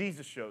 and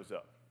Jesus shows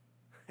up.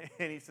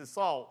 And he says,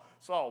 Saul,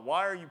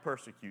 why are you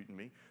persecuting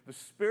me? The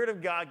Spirit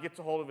of God gets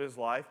a hold of his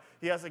life.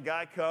 He has a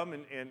guy come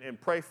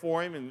and pray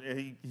for him,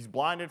 and he's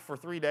blinded for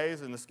 3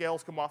 days, and the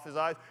scales come off his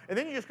eyes. And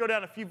then you just go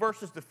down a few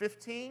verses to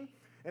 15,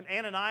 and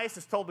Ananias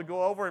is told to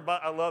go over. And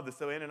I love this.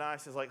 So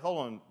Ananias is like,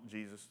 hold on,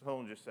 Jesus, hold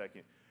on just a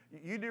second.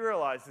 You do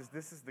realize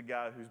this is the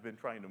guy who's been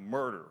trying to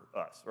murder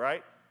us,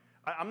 right?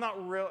 I'm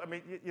not real. I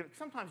mean,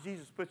 sometimes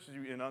Jesus puts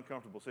you in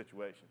uncomfortable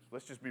situations.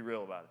 Let's just be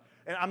real about it.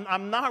 And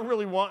I'm not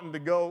really wanting to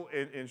go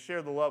and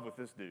share the love with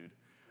this dude.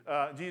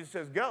 Jesus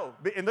says, go.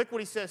 And look what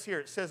he says here.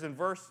 It says in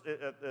verse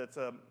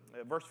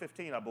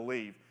 15, I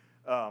believe,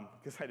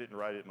 because I didn't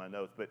write it in my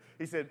notes. But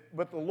he said,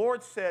 but the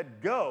Lord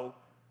said, go.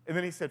 And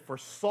then he said, for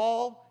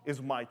Saul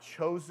is my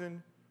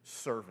chosen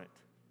servant.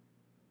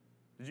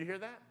 Did you hear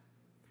that?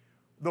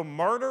 The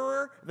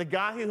murderer, the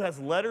guy who has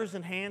letters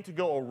in hand to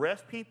go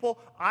arrest people,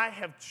 I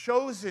have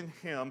chosen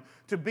him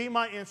to be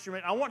my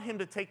instrument. I want him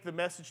to take the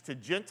message to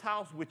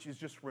Gentiles, which is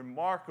just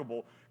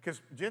remarkable,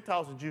 because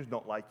Gentiles and Jews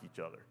don't like each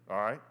other,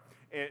 all right,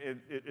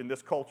 in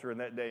this culture in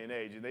that day and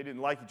age. And they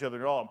didn't like each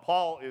other at all. And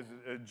Paul is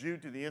a Jew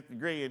to the nth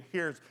degree, and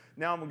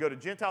now I'm going to go to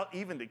Gentiles,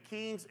 even to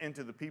kings and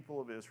to the people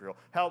of Israel.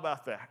 How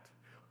about that?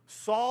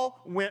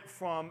 Saul went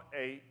from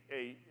a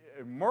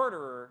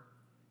murderer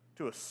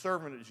to a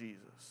servant of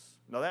Jesus.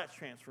 Now that's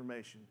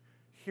transformation.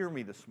 Hear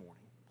me this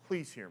morning.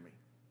 Please hear me.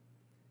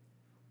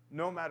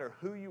 No matter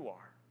who you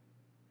are,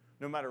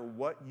 no matter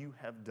what you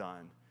have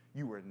done,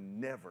 you are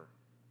never,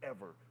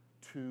 ever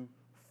too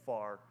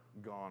far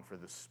gone for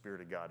the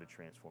Spirit of God to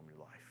transform your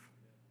life.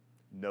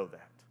 Know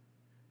that.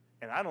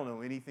 And I don't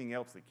know anything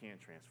else that can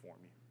transform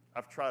you.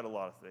 I've tried a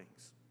lot of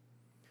things.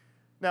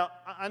 Now,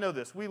 I know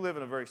this. We live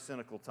in a very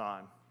cynical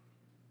time.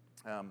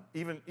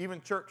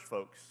 Even church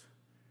folks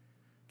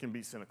can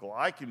be cynical.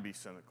 I can be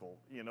cynical,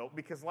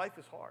 because life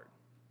is hard.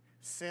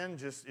 Sin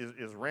just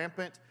is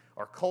rampant.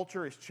 Our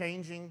culture is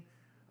changing.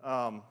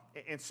 And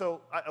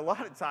so a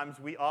lot of times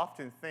we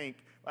often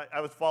think,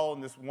 I was following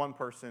this one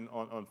person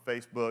on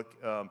Facebook,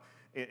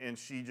 and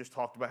she just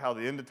talked about how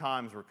the end of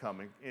times were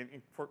coming.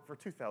 And for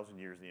 2,000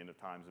 years, the end of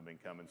times have been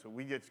coming. So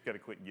we just got to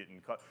quit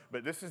getting caught.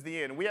 But this is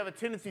the end. And we have a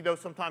tendency, though,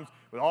 sometimes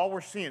with all we're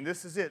seeing,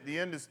 this is it. The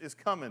end is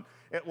coming.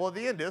 Well,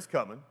 the end is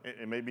coming.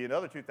 It may be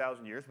another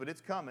 2,000 years, but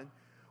it's coming.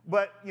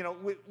 But,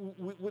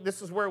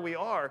 this is where we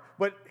are.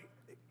 But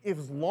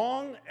as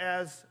long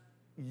as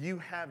you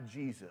have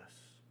Jesus,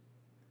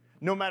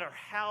 no matter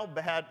how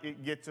bad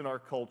it gets in our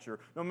culture,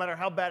 no matter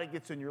how bad it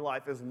gets in your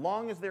life, as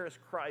long as there is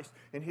Christ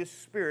and His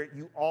Spirit,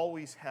 you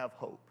always have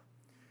hope.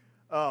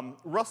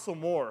 Russell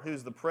Moore,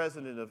 who's the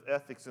president of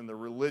Ethics in the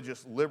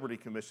Religious Liberty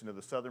Commission of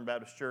the Southern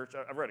Baptist Church,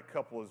 I've read a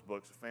couple of his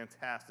books,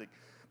 fantastic.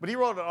 But he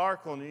wrote an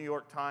article in the New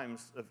York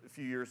Times a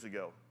few years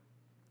ago.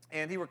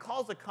 And he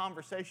recalls a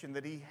conversation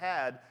that he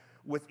had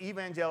with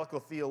evangelical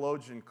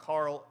theologian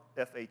Carl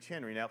F.H.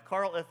 Henry. Now,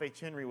 Carl F.H.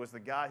 Henry was the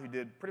guy who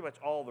did pretty much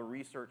all the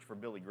research for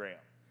Billy Graham.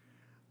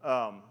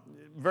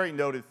 Very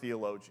noted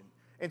theologian.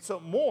 And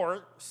so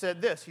Moore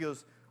said this. He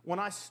goes, when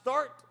I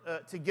start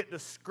to get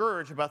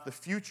discouraged about the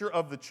future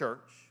of the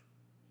church,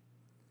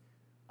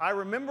 I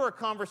remember a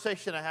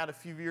conversation I had a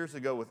few years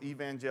ago with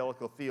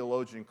evangelical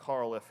theologian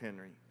Carl F.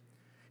 Henry.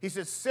 He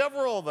said,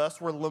 several of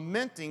us were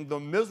lamenting the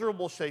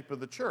miserable shape of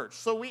the church.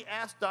 So we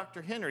asked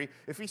Dr. Henry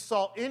if he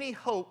saw any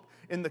hope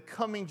in the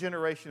coming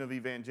generation of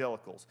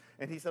evangelicals.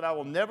 And he said, I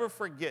will never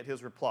forget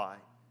his reply.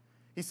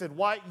 He said,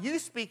 why, you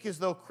speak as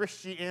though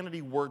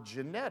Christianity were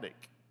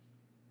genetic.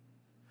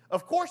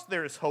 Of course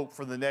there is hope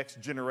for the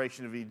next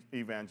generation of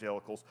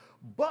evangelicals,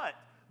 but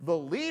the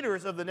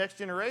leaders of the next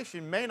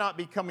generation may not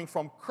be coming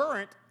from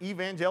current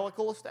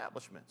evangelical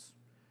establishments.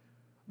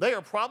 They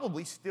are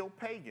probably still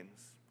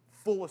pagans,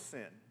 full of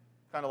sin.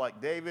 Kind of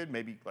like David,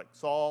 maybe like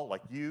Saul,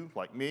 like you,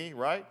 like me,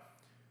 right?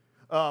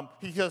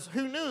 Because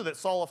who knew that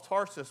Saul of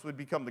Tarsus would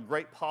become the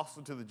great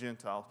apostle to the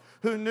Gentiles?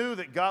 Who knew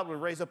that God would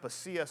raise up a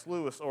C.S.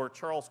 Lewis or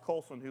Charles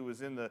Colson, who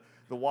was in the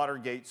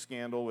Watergate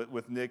scandal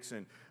with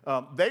Nixon?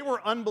 They were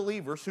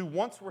unbelievers who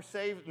once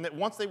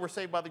they were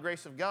saved by the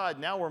grace of God,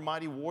 now were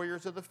mighty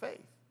warriors of the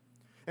faith.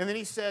 And then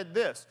he said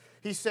this.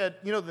 He said,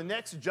 the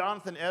next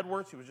Jonathan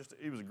Edwards,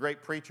 he was a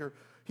great preacher.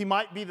 He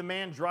might be the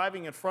man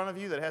driving in front of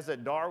you that has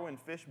that Darwin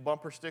Fish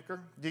bumper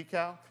sticker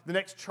decal. The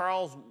next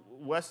Charles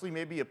Wesley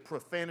may be a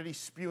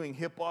profanity-spewing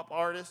hip-hop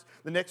artist.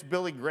 The next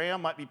Billy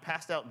Graham might be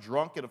passed out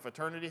drunk at a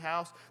fraternity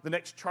house. The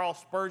next Charles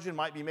Spurgeon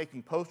might be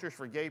making posters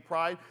for gay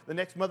pride. The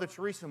next Mother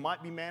Teresa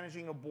might be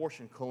managing an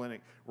abortion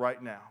clinic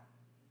right now.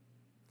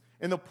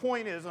 And the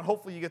point is, and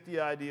hopefully you get the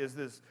idea, is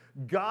this: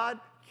 God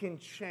can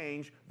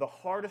change the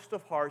hardest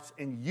of hearts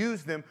and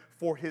use them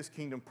for his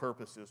kingdom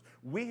purposes.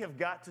 We have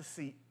got to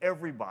see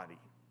everybody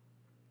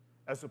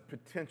as a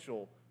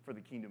potential for the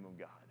kingdom of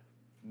God.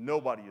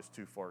 Nobody is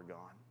too far gone.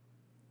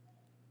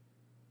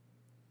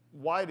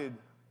 Why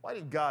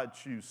did God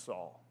choose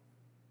Saul,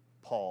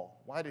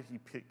 Paul? Why did he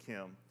pick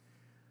him,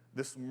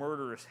 this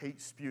murderous,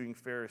 hate-spewing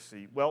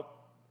Pharisee? Well,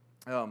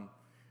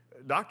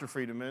 Dr.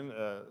 Friedemann,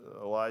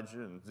 Elijah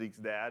and Zeke's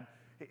dad,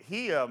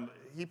 he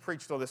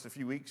preached on this a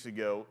few weeks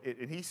ago,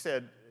 and he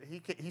said,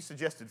 he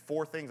suggested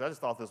 4 things. I just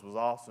thought this was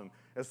awesome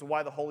as to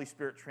why the Holy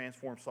Spirit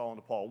transformed Saul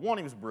into Paul. One,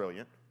 he was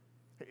brilliant.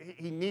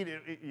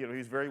 He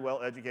was very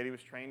well educated. He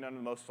was trained under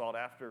the most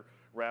sought-after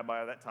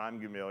rabbi of that time,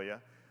 Gamaliel.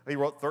 He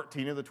wrote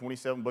 13 of the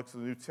 27 books of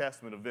the New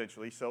Testament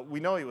eventually, so we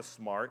know he was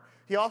smart.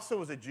 He also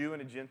was a Jew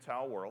in a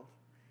Gentile world.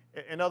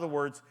 In other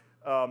words,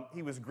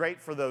 he was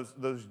great for those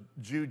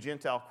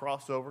Jew-Gentile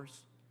crossovers.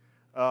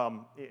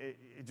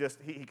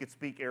 He could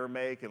speak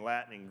Aramaic and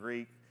Latin and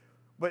Greek.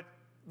 But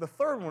the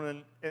third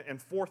one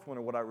and fourth one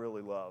are what I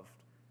really loved.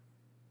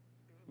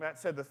 Matt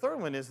said the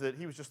third one is that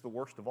he was just the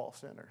worst of all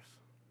sinners.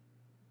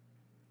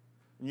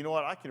 And you know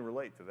what? I can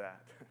relate to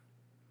that.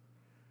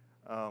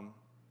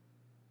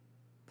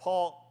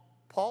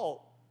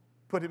 Paul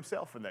put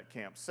himself in that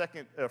camp.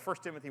 1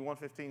 Timothy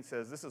 1:15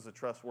 says, this is a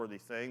trustworthy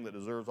thing that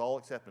deserves all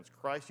acceptance.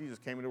 Christ Jesus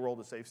came into the world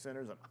to save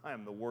sinners, and I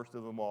am the worst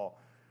of them all.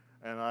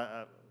 And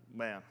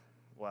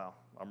wow,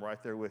 I'm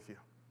right there with you.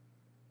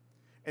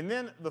 And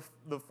then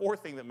the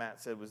fourth thing that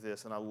Matt said was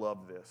this, and I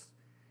love this.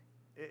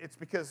 It's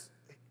because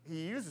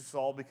he uses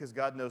Saul because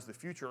God knows the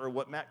future, or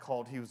what Matt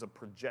called, he was a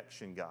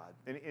projection God.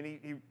 And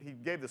he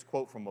gave this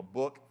quote from a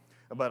book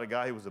about a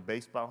guy who was a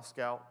baseball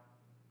scout.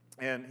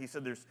 And he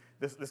said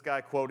this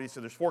guy quoted, he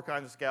said there's 4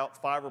 kinds of scouts.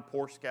 5 are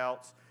poor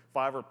scouts.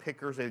 5 are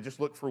pickers. They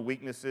just look for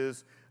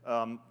weaknesses.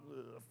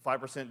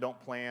 5% don't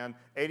plan.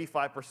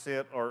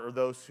 85% are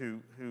those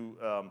who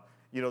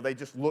they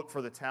just look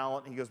for the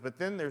talent. He goes, but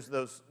then there's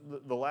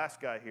the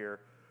last guy here.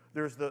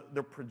 There's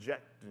the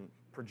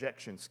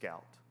projection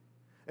scout.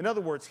 In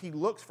other words, he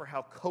looks for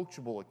how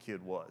coachable a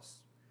kid was.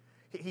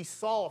 He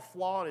saw a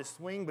flaw in his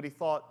swing, but he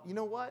thought, you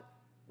know what?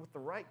 With the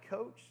right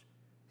coach,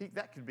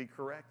 that could be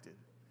corrected.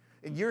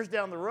 And years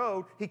down the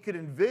road, he could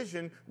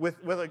envision with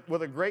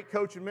a great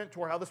coach and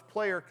mentor how this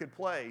player could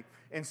play.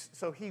 And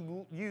so he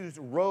used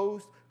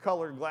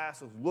rose-colored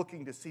glasses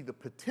looking to see the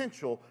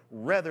potential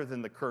rather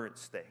than the current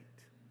state.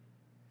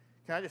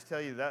 Can I just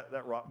tell you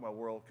that rocked my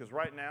world? Because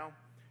right now,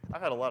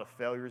 I've had a lot of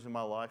failures in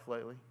my life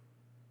lately.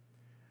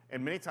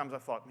 And many times I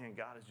thought, man,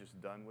 God is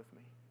just done with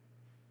me.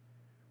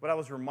 But I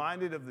was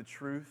reminded of the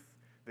truth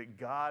that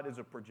God is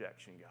a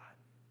projection God.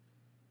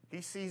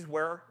 He sees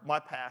where my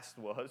past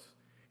was.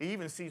 He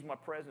even sees my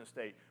present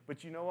state.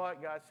 But you know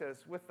what? God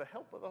says, with the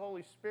help of the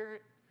Holy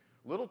Spirit,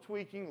 little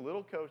tweaking,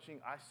 little coaching,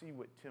 I see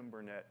what Tim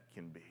Burnett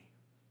can be.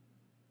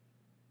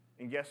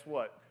 And guess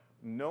what?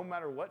 No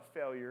matter what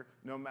failure,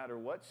 no matter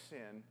what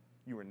sin,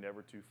 you are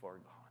never too far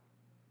gone.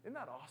 Isn't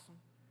that awesome?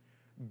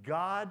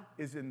 God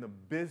is in the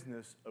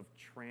business of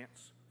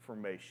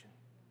transformation.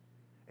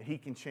 And he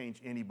can change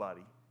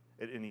anybody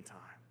at any time.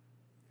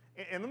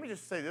 And let me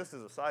just say this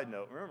as a side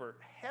note. Remember,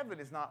 heaven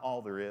is not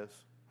all there is.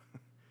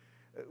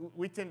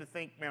 We tend to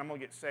think, man, I'm going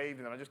to get saved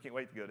and then I just can't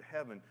wait to go to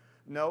heaven.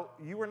 No,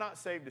 you were not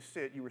saved to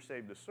sit, you were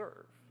saved to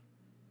serve.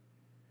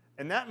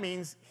 And that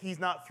means he's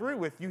not through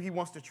with you. He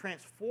wants to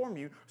transform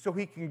you so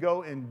he can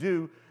go and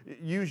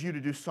use you to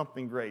do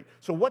something great.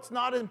 So what's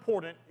not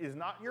important is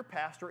not your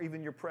past or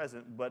even your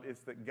present, but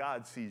it's that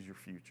God sees your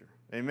future.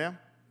 Amen?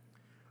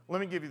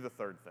 Let me give you the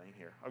third thing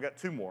here. I've got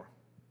 2 more.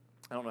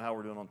 I don't know how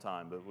we're doing on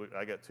time, but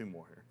I got 2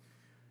 more here.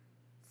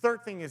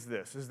 Third thing is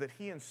this, is that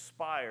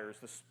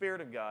the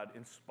Spirit of God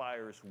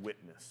inspires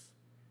witness.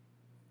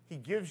 He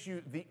gives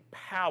you the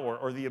power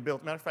or the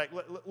ability. Matter of fact,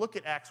 look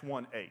at Acts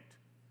 1:8.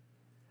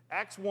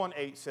 Acts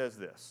 1:8 says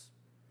this.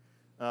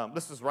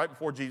 This is right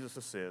before Jesus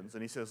ascends,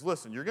 and he says,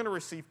 listen, you're going to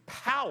receive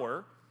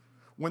power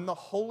when the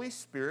Holy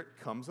Spirit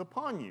comes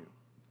upon you.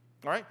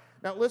 All right?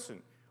 Now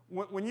listen,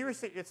 when you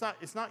receive, it's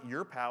not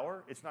your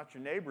power, it's not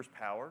your neighbor's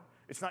power,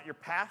 it's not your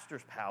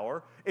pastor's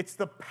power, it's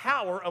the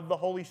power of the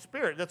Holy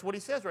Spirit. That's what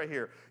he says right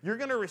here. You're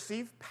going to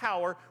receive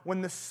power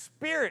when the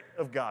Spirit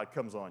of God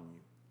comes on you.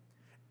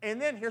 And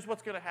then here's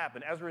what's going to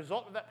happen. As a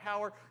result of that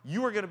power,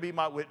 you are going to be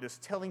my witness,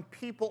 telling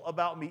people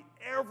about me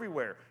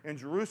everywhere in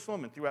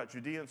Jerusalem and throughout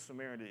Judea and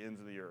Samaria and the ends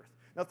of the earth.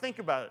 Now think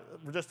about it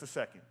for just a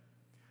second.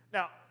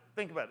 Now,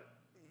 think about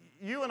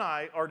it. You and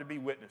I are to be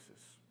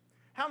witnesses.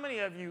 How many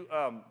of you,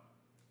 I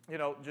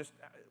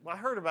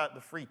heard about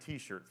the free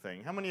T-shirt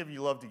thing. How many of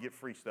you love to get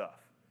free stuff?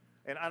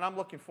 And I'm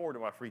looking forward to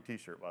my free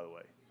T-shirt, by the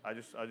way. I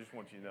just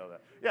want you to know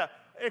that. Yeah,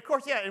 of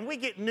course, yeah, and we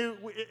get new.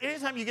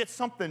 Anytime you get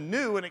something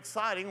new and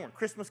exciting, when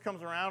Christmas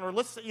comes around, or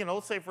let's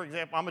say, for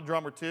example, I'm a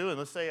drummer too, and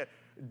let's say a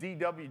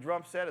DW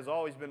drum set has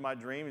always been my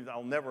dream, and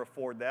I'll never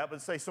afford that.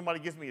 But say somebody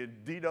gives me a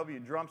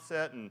DW drum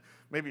set and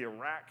maybe a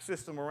rack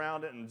system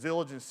around it and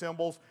Zildjian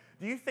cymbals.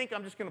 Do you think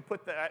I'm just going to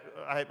put that?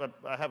 I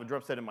have a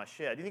drum set in my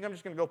shed. Do you think I'm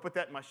just going to go put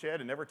that in my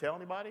shed and never tell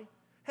anybody?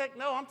 Heck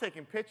no, I'm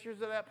taking pictures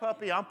of that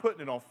puppy. I'm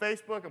putting it on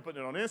Facebook. I'm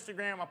putting it on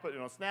Instagram. I'm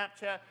putting it on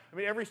Snapchat. I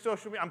mean, every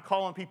social media, I'm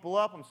calling people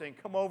up. I'm saying,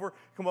 come over,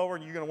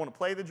 and you're going to want to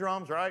play the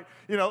drums, right?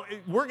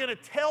 We're going to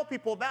tell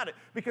people about it,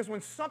 because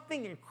when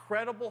something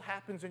incredible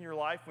happens in your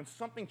life, when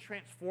something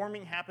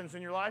transforming happens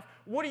in your life,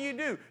 what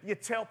do? You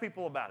tell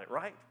people about it,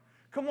 right?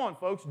 Come on,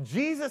 folks.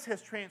 Jesus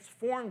has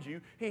transformed you.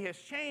 He has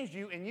changed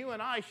you, and you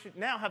and I should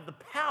now have the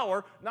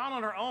power, not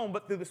on our own,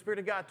 but through the Spirit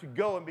of God, to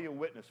go and be a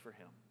witness for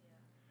Him.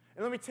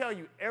 And let me tell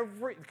you,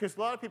 because a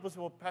lot of people say,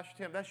 well, Pastor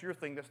Tim, that's your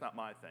thing, that's not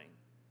my thing.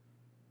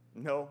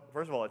 No,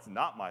 first of all, it's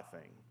not my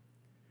thing.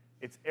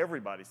 It's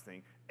everybody's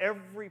thing.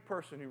 Every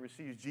person who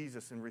receives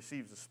Jesus and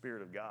receives the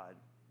Spirit of God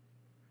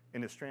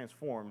and is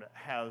transformed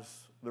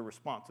has the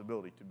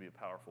responsibility to be a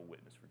powerful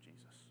witness for Jesus.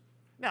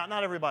 Now,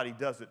 not everybody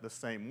does it the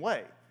same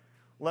way.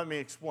 Let me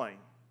explain.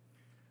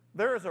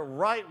 There is a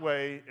right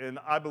way, and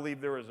I believe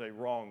there is a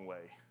wrong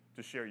way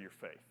to share your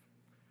faith.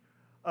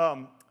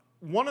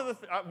 One day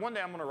I'm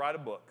going to write a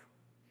book,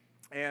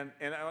 and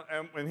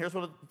here's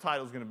what the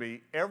title is going to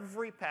be: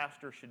 Every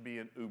pastor should be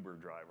an Uber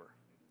driver.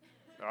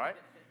 All right?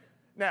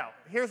 Now,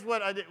 here's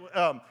what I did.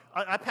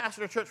 I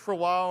pastored a church for a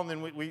while, and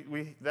then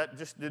we that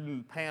just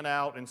didn't pan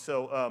out, and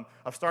so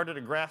I've started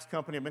a grass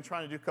company. I've been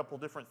trying to do a couple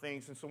of different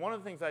things, and so one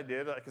of the things I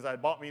did, because I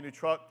bought me a new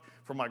truck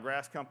for my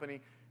grass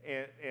company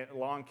and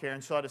lawn care,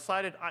 and so I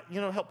decided,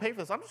 to help pay for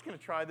this, I'm just going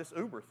to try this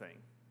Uber thing.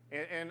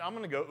 And I'm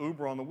going to go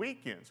Uber on the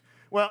weekends.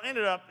 Well,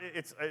 ended up,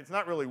 it's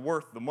not really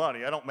worth the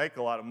money. I don't make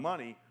a lot of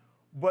money.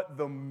 But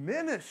the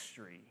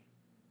ministry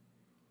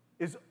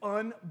is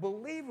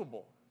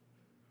unbelievable.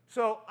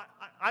 So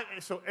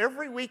so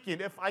every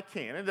weekend, if I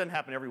can, it doesn't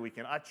happen every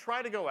weekend, I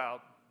try to go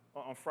out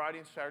on Friday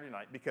and Saturday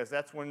night, because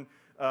that's when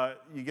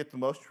you get the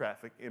most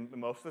traffic. And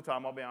most of the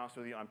time, I'll be honest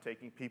with you, I'm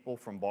taking people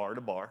from bar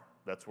to bar.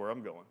 That's where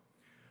I'm going.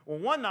 Well,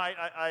 one night,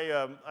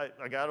 I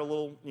got a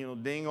little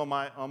ding on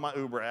my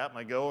Uber app, and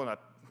I go, and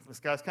this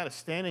guy's kind of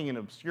standing in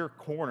an obscure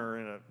corner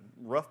in a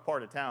rough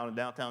part of town in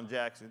downtown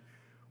Jackson.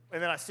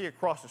 And then I see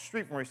across the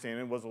street from where he's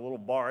standing was a little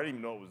bar. I didn't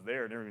even know it was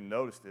there. I never even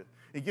noticed it.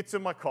 He gets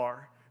in my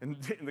car, and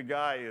the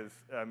guy is,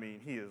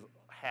 he is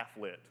half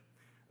lit.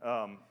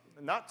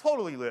 Not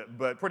totally lit,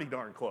 but pretty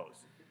darn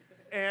close.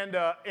 And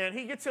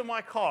he gets in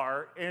my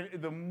car, and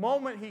the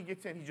moment he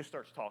gets in, he just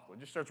starts talking,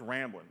 just starts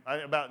rambling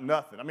about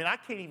nothing. I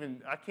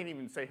can't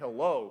even say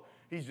hello.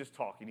 He's just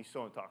talking. He's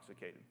so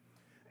intoxicated.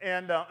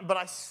 But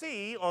I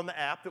see on the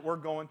app that we're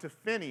going to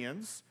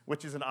Finian's,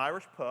 which is an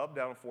Irish pub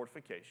down in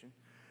Fortification.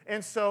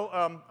 And so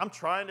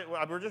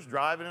we're just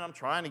driving, and I'm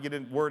trying to get a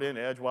word in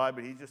edgewise,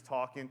 but he's just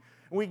talking.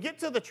 And we get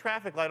to the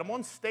traffic light. I'm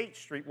on State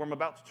Street, where I'm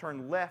about to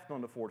turn left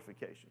onto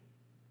Fortification.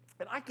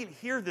 And I can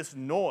hear this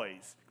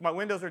noise. My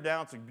windows are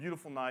down. It's a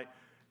beautiful night.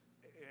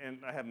 And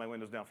I have my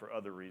windows down for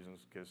other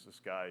reasons, because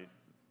this guy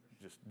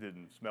just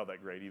didn't smell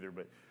that great either.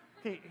 But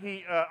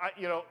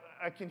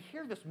I can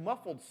hear this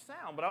muffled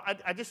sound, but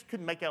I just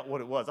couldn't make out what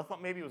it was. I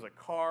thought maybe it was a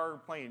car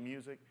playing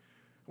music.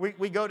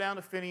 We go down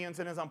to Finian's,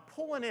 and as I'm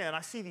pulling in,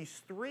 I see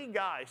these three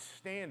guys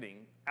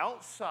standing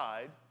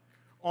outside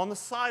on the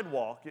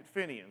sidewalk at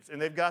Finian's, and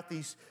they've got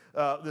this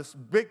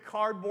big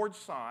cardboard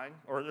sign,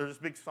 or there's this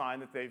big sign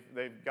that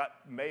they've got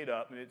made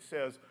up, and it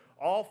says,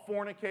 "All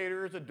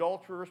fornicators,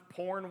 adulterers,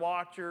 porn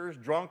watchers,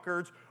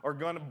 drunkards are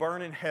going to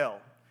burn in hell."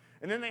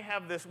 And then they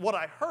have this, what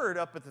I heard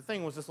up at the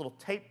thing was this little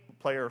tape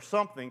player or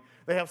something.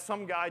 They have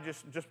some guy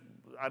just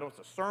I don't know,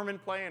 it's a sermon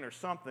playing or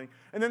something.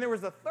 And then there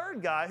was a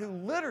third guy who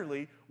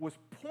literally was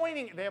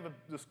pointing. They have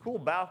this cool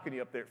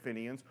balcony up there at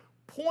Finian's,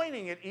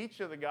 pointing at each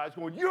of the guys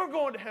going, "You're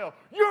going to hell,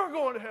 you're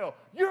going to hell,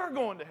 you're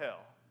going to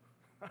hell."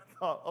 I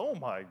thought, oh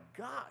my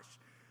gosh.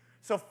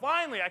 So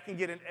finally I can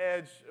get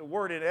a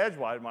word in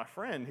edgewise, my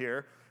friend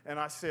here, and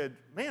I said,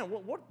 "Man,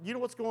 what you know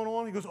what's going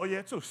on?" He goes, "Oh yeah,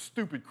 it's those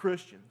stupid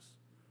Christians."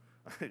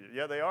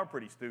 Yeah, they are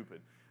pretty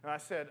stupid. And I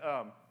said,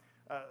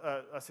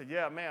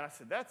 "Yeah, man." I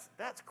said,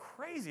 that's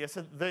crazy. I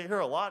said, "They hear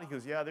a lot." He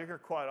goes, "Yeah, they're here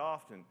quite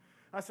often."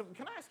 I said,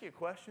 "Can I ask you a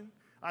question?"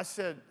 I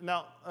said,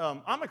 "Now,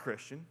 I'm a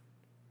Christian."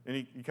 And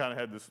he kind of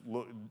had this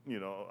look,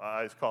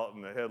 eyes caught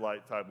in the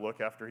headlight type look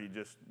after he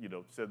just,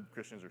 said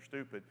Christians are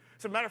stupid.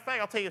 So, matter of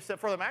fact, I'll tell you a step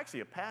further. I'm actually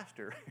a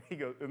pastor. He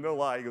goes, no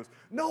lie. He goes,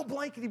 "No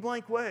blankety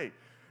blank way."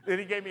 Then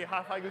he gave me a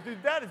high five. He goes,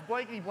 "Dude, that is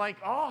blankety blank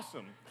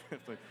awesome."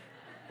 It's like,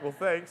 Well,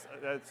 thanks.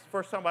 That's the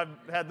first time I've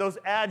had those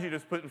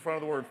adjectives put in front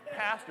of the word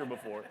pastor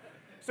before.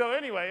 So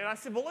anyway, and I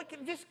said, well, look,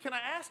 can I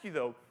ask you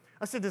though?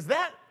 I said,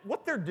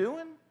 what they're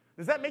doing,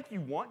 does that make you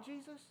want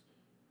Jesus?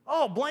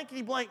 Oh,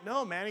 blankety blank,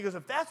 no, man. He goes,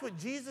 if that's what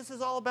Jesus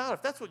is all about,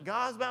 if that's what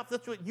God's about, if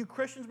that's what you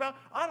Christians about,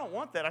 I don't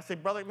want that. I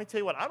said, brother, let me tell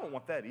you what, I don't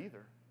want that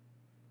either.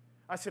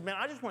 I said, man,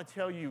 I just want to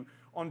tell you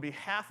on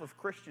behalf of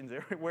Christians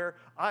everywhere,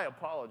 I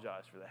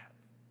apologize for that.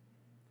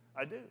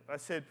 I do. I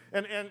said,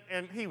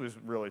 and he was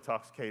really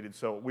intoxicated,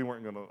 so I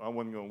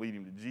wasn't going to lead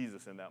him to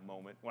Jesus in that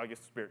moment. Well, I guess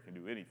the Spirit can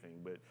do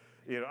anything, but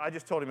I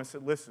just told him, I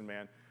said, listen,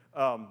 man,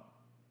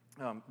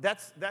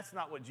 that's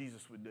not what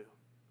Jesus would do.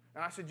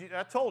 And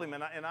I told him,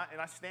 and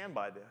I stand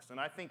by this, and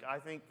I think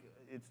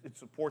it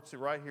supports it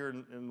right here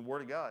in the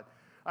Word of God.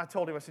 I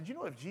told him, I said,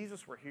 if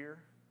Jesus were here,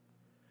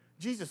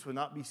 Jesus would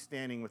not be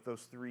standing with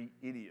those three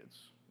idiots,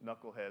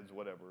 knuckleheads,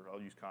 whatever,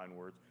 I'll use kind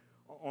words,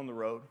 on the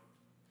road.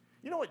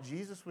 You know what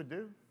Jesus would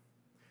do?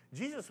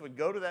 Jesus would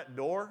go to that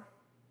door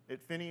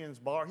at Finian's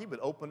bar. He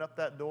would open up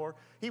that door.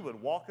 He would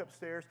walk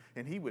upstairs,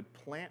 and he would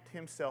plant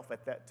himself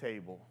at that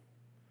table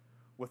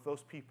with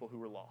those people who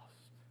were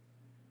lost.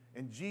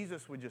 And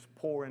Jesus would just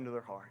pour into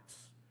their hearts.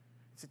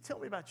 He said, tell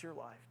me about your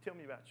life. Tell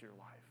me about your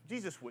life.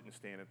 Jesus wouldn't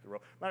stand at the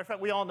road. Matter of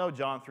fact, we all know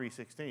John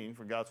 3:16,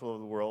 for God so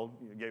loved the world,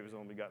 he gave his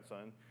only begotten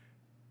Son.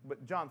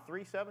 But John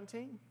 3:17,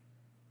 do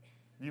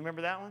you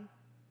remember that one?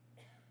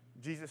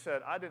 Jesus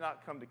said, I did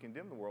not come to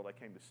condemn the world, I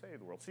came to save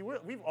the world. See,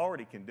 we've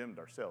already condemned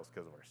ourselves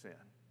because of our sin.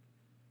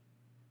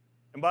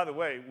 And by the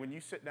way, when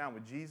you sit down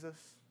with Jesus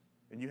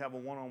and you have a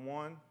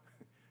one-on-one,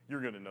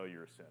 you're going to know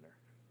you're a sinner.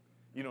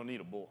 You don't need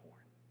a bullhorn.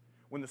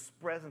 When the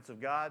presence of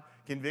God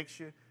convicts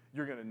you,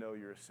 you're going to know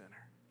you're a sinner.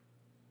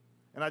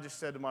 And I just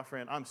said to my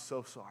friend, I'm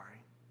so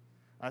sorry.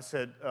 I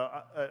said,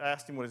 I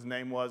asked him what his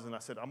name was, and I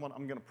said, I'm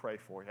going to pray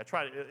for you. I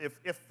try to,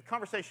 if the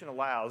conversation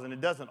allows, and it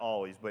doesn't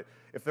always, but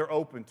if they're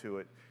open to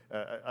it,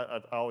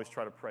 I always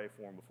try to pray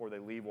for them before they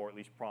leave, or at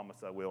least promise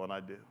I will, and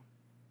I do.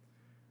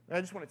 And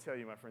I just want to tell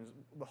you, my friends,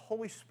 the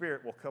Holy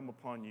Spirit will come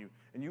upon you,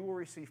 and you will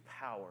receive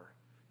power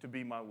to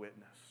be my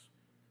witness.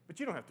 But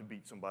you don't have to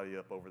beat somebody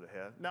up over the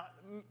head. Now,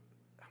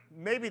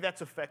 maybe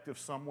that's effective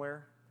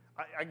somewhere.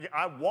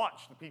 I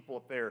watched the people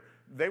up there.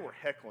 They were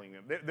heckling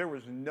him.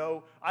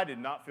 I did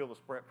not feel the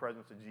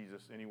presence of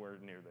Jesus anywhere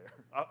near there.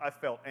 I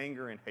felt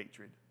anger and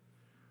hatred.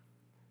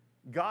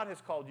 God has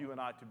called you and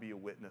I to be a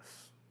witness.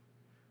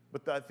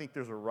 But I think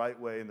there's a right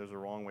way and there's a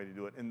wrong way to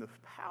do it. And the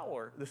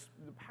power is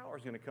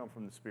going to come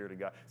from the Spirit of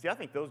God. See, I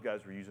think those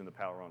guys were using the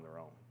power on their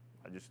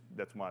own.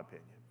 That's my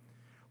opinion.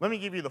 Let me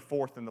give you the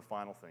fourth and the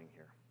final thing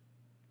here.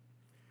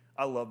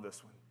 I love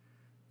this one.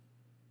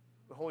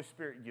 The Holy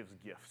Spirit gives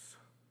gifts.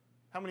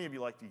 How many of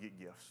you like to get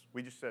gifts?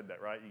 We just said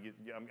that, right?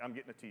 I'm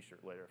getting a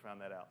T-shirt later. I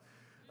found that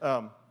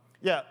out.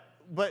 Yeah,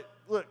 but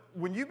look,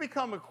 when you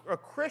become a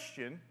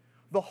Christian,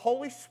 the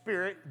Holy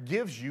Spirit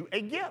gives you a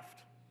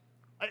gift.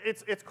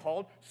 It's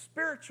called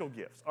spiritual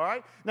gifts, all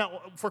right? Now,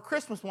 for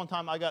Christmas one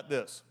time, I got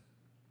this.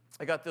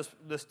 I got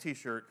this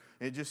T-shirt,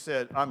 and it just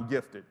said, I'm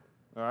gifted,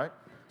 all right?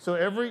 So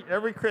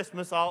every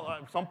Christmas,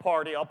 some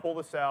party, I'll pull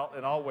this out,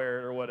 and I'll wear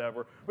it or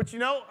whatever. But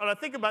when I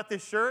think about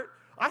this shirt,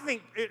 I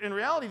think, in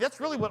reality, that's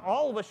really what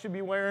all of us should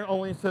be wearing,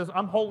 only it says,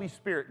 I'm Holy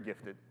Spirit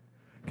gifted.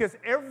 Because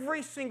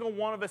every single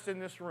one of us in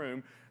this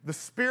room, the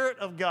Spirit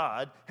of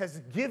God has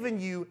given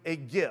you a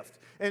gift.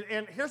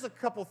 And here's a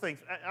couple things.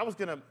 I was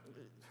going to,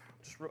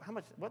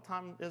 what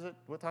time is it?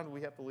 What time do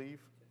we have to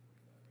leave?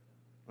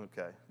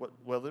 Okay.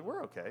 Well, then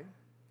we're okay.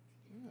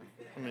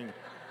 Yeah. I mean,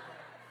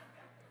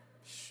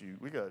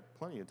 shoot, we got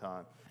plenty of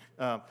time.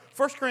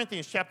 1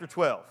 Corinthians chapter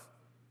 12.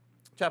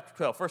 Chapter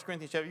 12, 1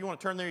 Corinthians chapter. You want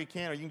to turn there, you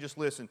can, or you can just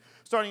listen.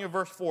 Starting in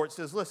verse 4, it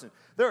says, listen,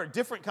 there are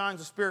different kinds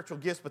of spiritual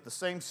gifts, but the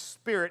same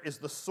Spirit is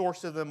the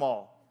source of them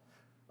all.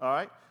 All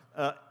right?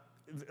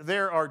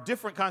 There are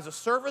different kinds of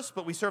service,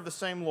 but we serve the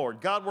same Lord.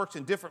 God works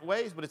in different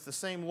ways, but it's the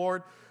same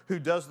Lord who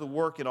does the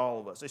work in all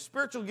of us. A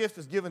spiritual gift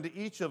is given to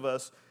each of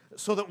us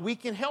so that we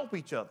can help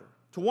each other.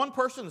 To one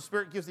person, the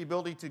Spirit gives the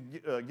ability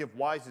to give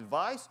wise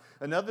advice.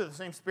 Another, the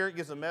same Spirit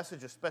gives a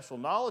message of special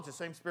knowledge. The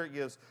same Spirit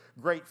gives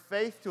great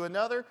faith to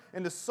another.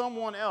 And to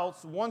someone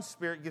else, one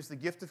Spirit gives the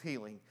gift of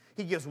healing.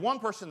 He gives one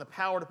person the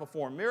power to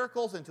perform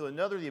miracles, and to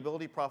another the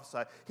ability to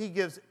prophesy. He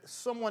gives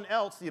someone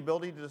else the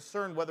ability to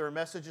discern whether a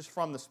message is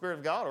from the Spirit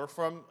of God or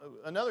from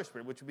another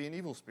spirit, which would be an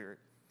evil spirit.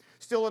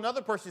 Still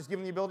another person is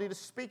given the ability to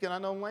speak an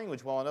unknown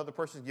language, while another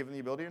person is given the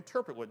ability to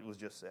interpret what was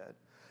just said.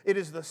 It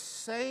is the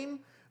same,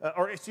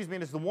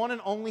 it is the one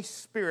and only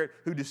Spirit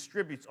who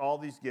distributes all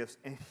these gifts,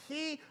 and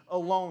He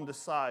alone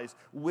decides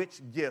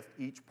which gift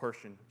each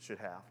person should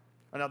have.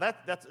 Now,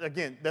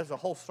 there's a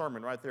whole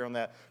sermon right there on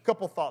that. A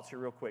couple thoughts here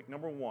real quick.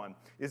 Number one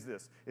is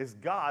this, is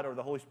God, or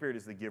the Holy Spirit,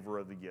 is the giver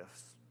of the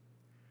gifts.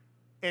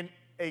 And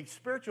a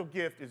spiritual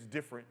gift is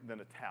different than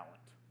a talent,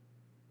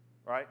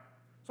 right?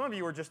 Some of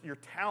you you're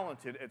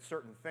talented at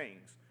certain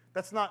things.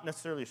 That's not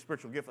necessarily a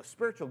spiritual gift. A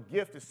spiritual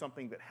gift is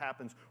something that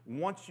happens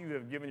once you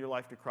have given your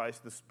life to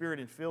Christ. The Spirit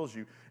infills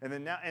you, and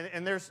then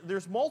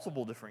there's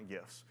multiple different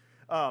gifts.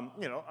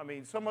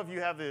 Some of you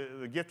have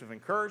the gift of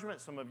encouragement.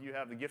 Some of you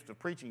have the gift of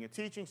preaching and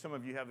teaching. Some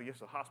of you have the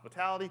gift of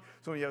hospitality.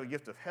 Some of you have the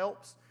gift of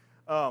helps.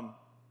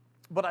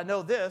 But I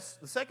know this.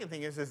 The second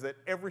thing is that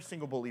every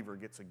single believer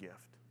gets a gift.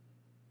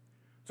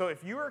 So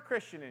if you are a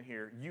Christian in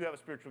here, you have a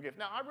spiritual gift.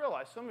 Now, I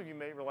realize some of you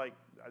may be like,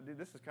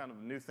 this is kind of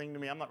a new thing to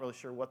me. I'm not really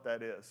sure what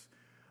that is.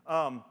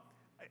 And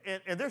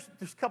there's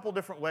a couple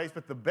different ways,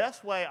 but the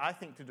best way, I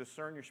think, to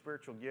discern your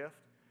spiritual gift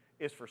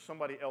is for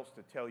somebody else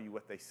to tell you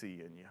what they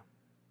see in you.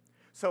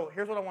 So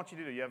here's what I want you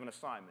to do. You have an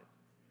assignment.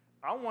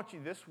 I want you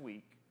this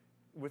week,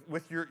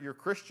 with your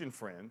Christian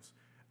friends,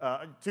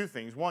 two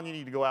things. One, you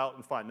need to go out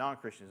and find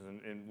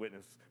non-Christians and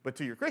witness. But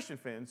to your Christian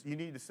friends, you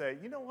need to say,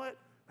 you know what?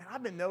 Man,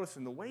 I've been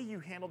noticing the way you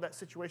handled that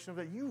situation,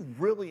 that you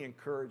really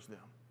encouraged them.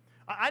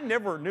 I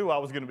never knew I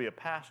was going to be a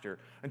pastor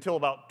until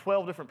about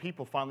 12 different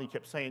people finally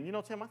kept saying, you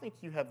know, Tim, I think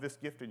you have this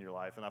gift in your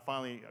life. And I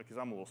finally, because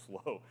I'm a little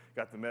slow,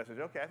 got the message,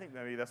 okay, I think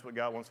maybe that's what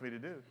God wants me to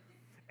do.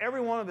 Every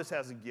one of us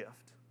has a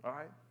gift, all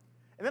right?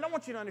 And then I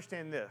want you to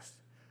understand this.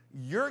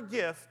 Your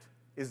gift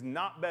is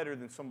not better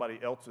than somebody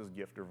else's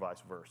gift or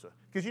vice versa.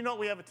 Because you know what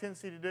we have a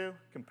tendency to do?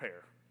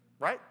 Compare,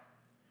 right?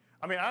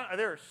 I mean,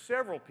 there are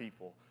several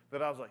people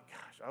that I was like,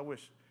 gosh, I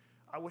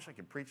wish I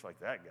could preach like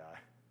that guy.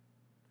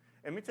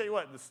 And let me tell you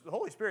what, the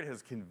Holy Spirit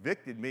has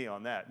convicted me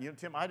on that. You know,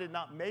 Tim, I did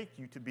not make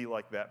you to be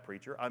like that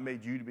preacher. I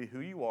made you to be who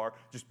you are.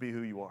 Just be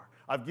who you are.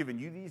 I've given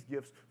you these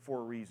gifts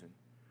for a reason.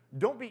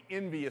 Don't be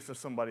envious of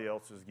somebody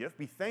else's gift.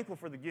 Be thankful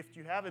for the gift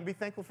you have and be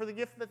thankful for the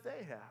gift that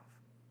they have.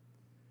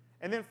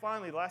 And then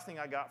finally, the last thing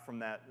I got from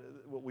that,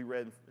 what we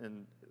read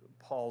in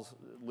Paul's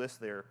list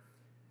there,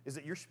 is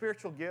that your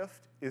spiritual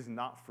gift is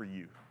not for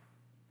you,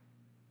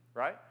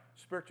 right?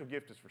 Spiritual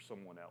gift is for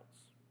someone else.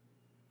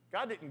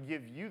 God didn't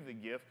give you the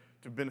gift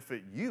to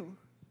benefit you.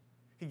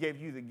 He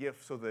gave you the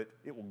gift so that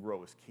it will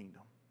grow his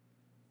kingdom.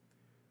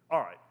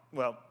 All right,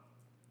 well,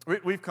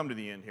 we've come to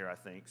the end here, I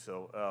think.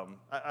 So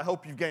I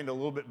hope you've gained a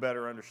little bit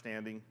better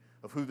understanding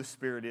of who the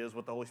Spirit is,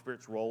 what the Holy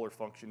Spirit's role or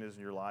function is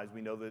in your lives.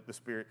 We know that the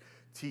Spirit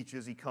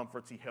teaches, he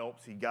comforts, he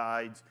helps, he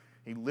guides,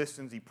 he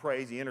listens, he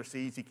prays, he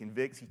intercedes, he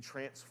convicts, he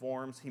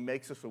transforms, he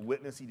makes us a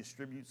witness, he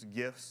distributes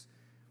gifts.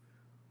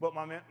 But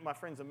my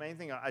friends, the main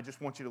thing I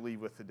just want you to leave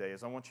with today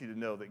is I want you to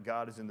know that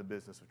God is in the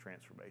business of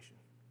transformation.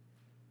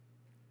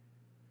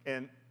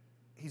 And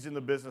he's in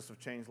the business of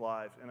changed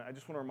lives. And I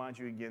just want to remind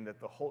you again that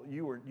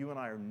you and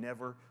I are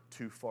never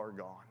too far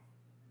gone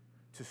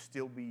to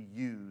still be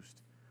used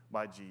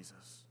by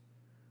Jesus.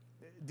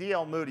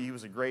 D.L. Moody, he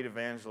was a great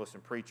evangelist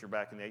and preacher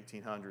back in the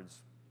 1800s.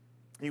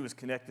 He was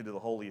connected to the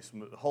holiness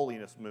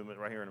movement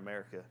right here in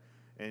America.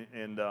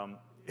 And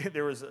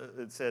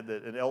it said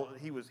that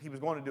he was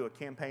going to do a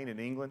campaign in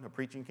England, a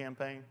preaching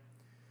campaign.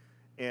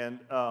 And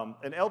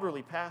an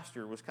elderly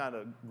pastor was kind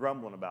of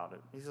grumbling about it.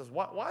 He says,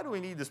 why do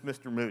we need this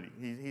Mr. Moody?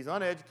 He's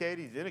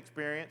uneducated, he's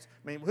inexperienced.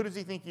 I mean, who does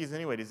he think he is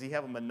anyway? Does he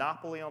have a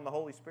monopoly on the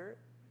Holy Spirit?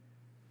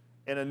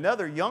 And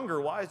another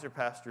younger, wiser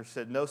pastor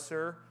said, no,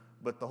 sir,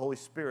 but the Holy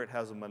Spirit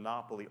has a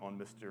monopoly on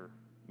Mr.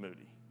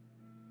 Moody.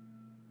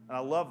 And I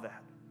love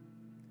that.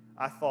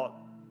 I thought,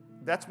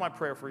 that's my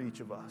prayer for each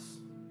of us,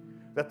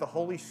 that the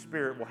Holy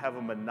Spirit will have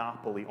a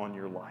monopoly on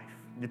your life.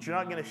 That you're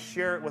not going to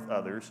share it with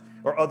others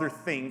or other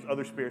things,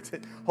 other spirits.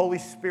 Holy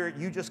Spirit,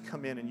 you just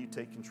come in and you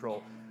take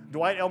control.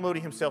 Dwight L. Moody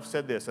himself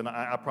said this, and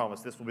I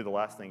promise this will be the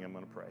last thing I'm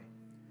going to pray.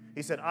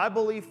 He said, I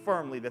believe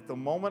firmly that the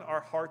moment our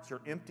hearts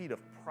are emptied of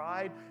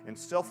pride and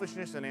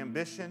selfishness and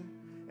ambition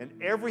and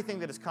everything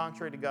that is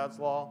contrary to God's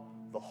law,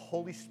 the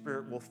Holy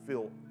Spirit will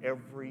fill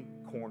every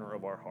corner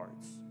of our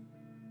hearts.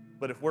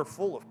 But if we're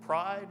full of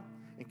pride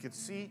and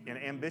conceit and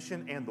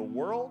ambition and the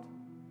world,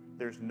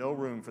 there's no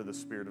room for the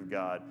Spirit of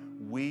God.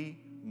 We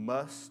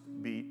must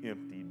be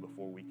emptied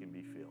before we can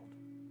be filled.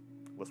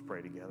 Let's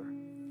pray together.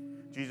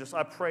 Jesus,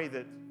 I pray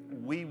that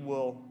we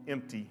will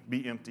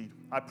be emptied.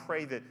 I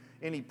pray that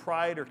any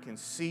pride or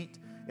conceit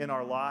in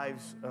our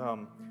lives,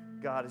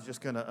 God is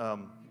just going to,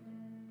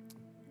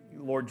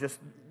 Lord,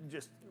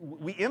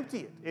 we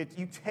empty it.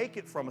 You take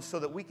it from us so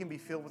that we can be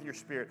filled with your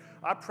Spirit.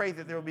 I pray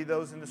that there will be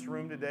those in this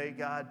room today,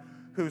 God,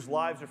 whose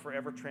lives are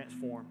forever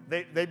transformed.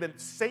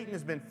 Satan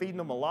has been feeding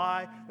them a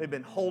lie. They've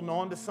been holding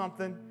on to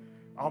something.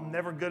 I'm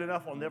never good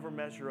enough. I'll never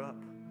measure up.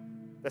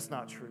 That's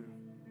not true.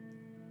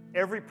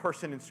 Every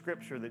person in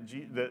Scripture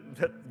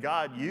that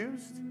God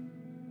used,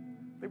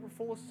 they were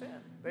full of sin.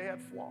 They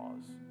had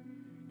flaws.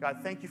 God,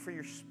 thank you for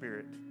your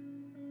Spirit.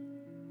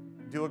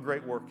 Do a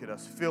great work in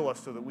us. Fill us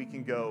so that we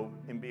can go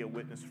and be a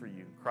witness for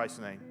you. In Christ's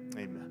name,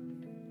 amen.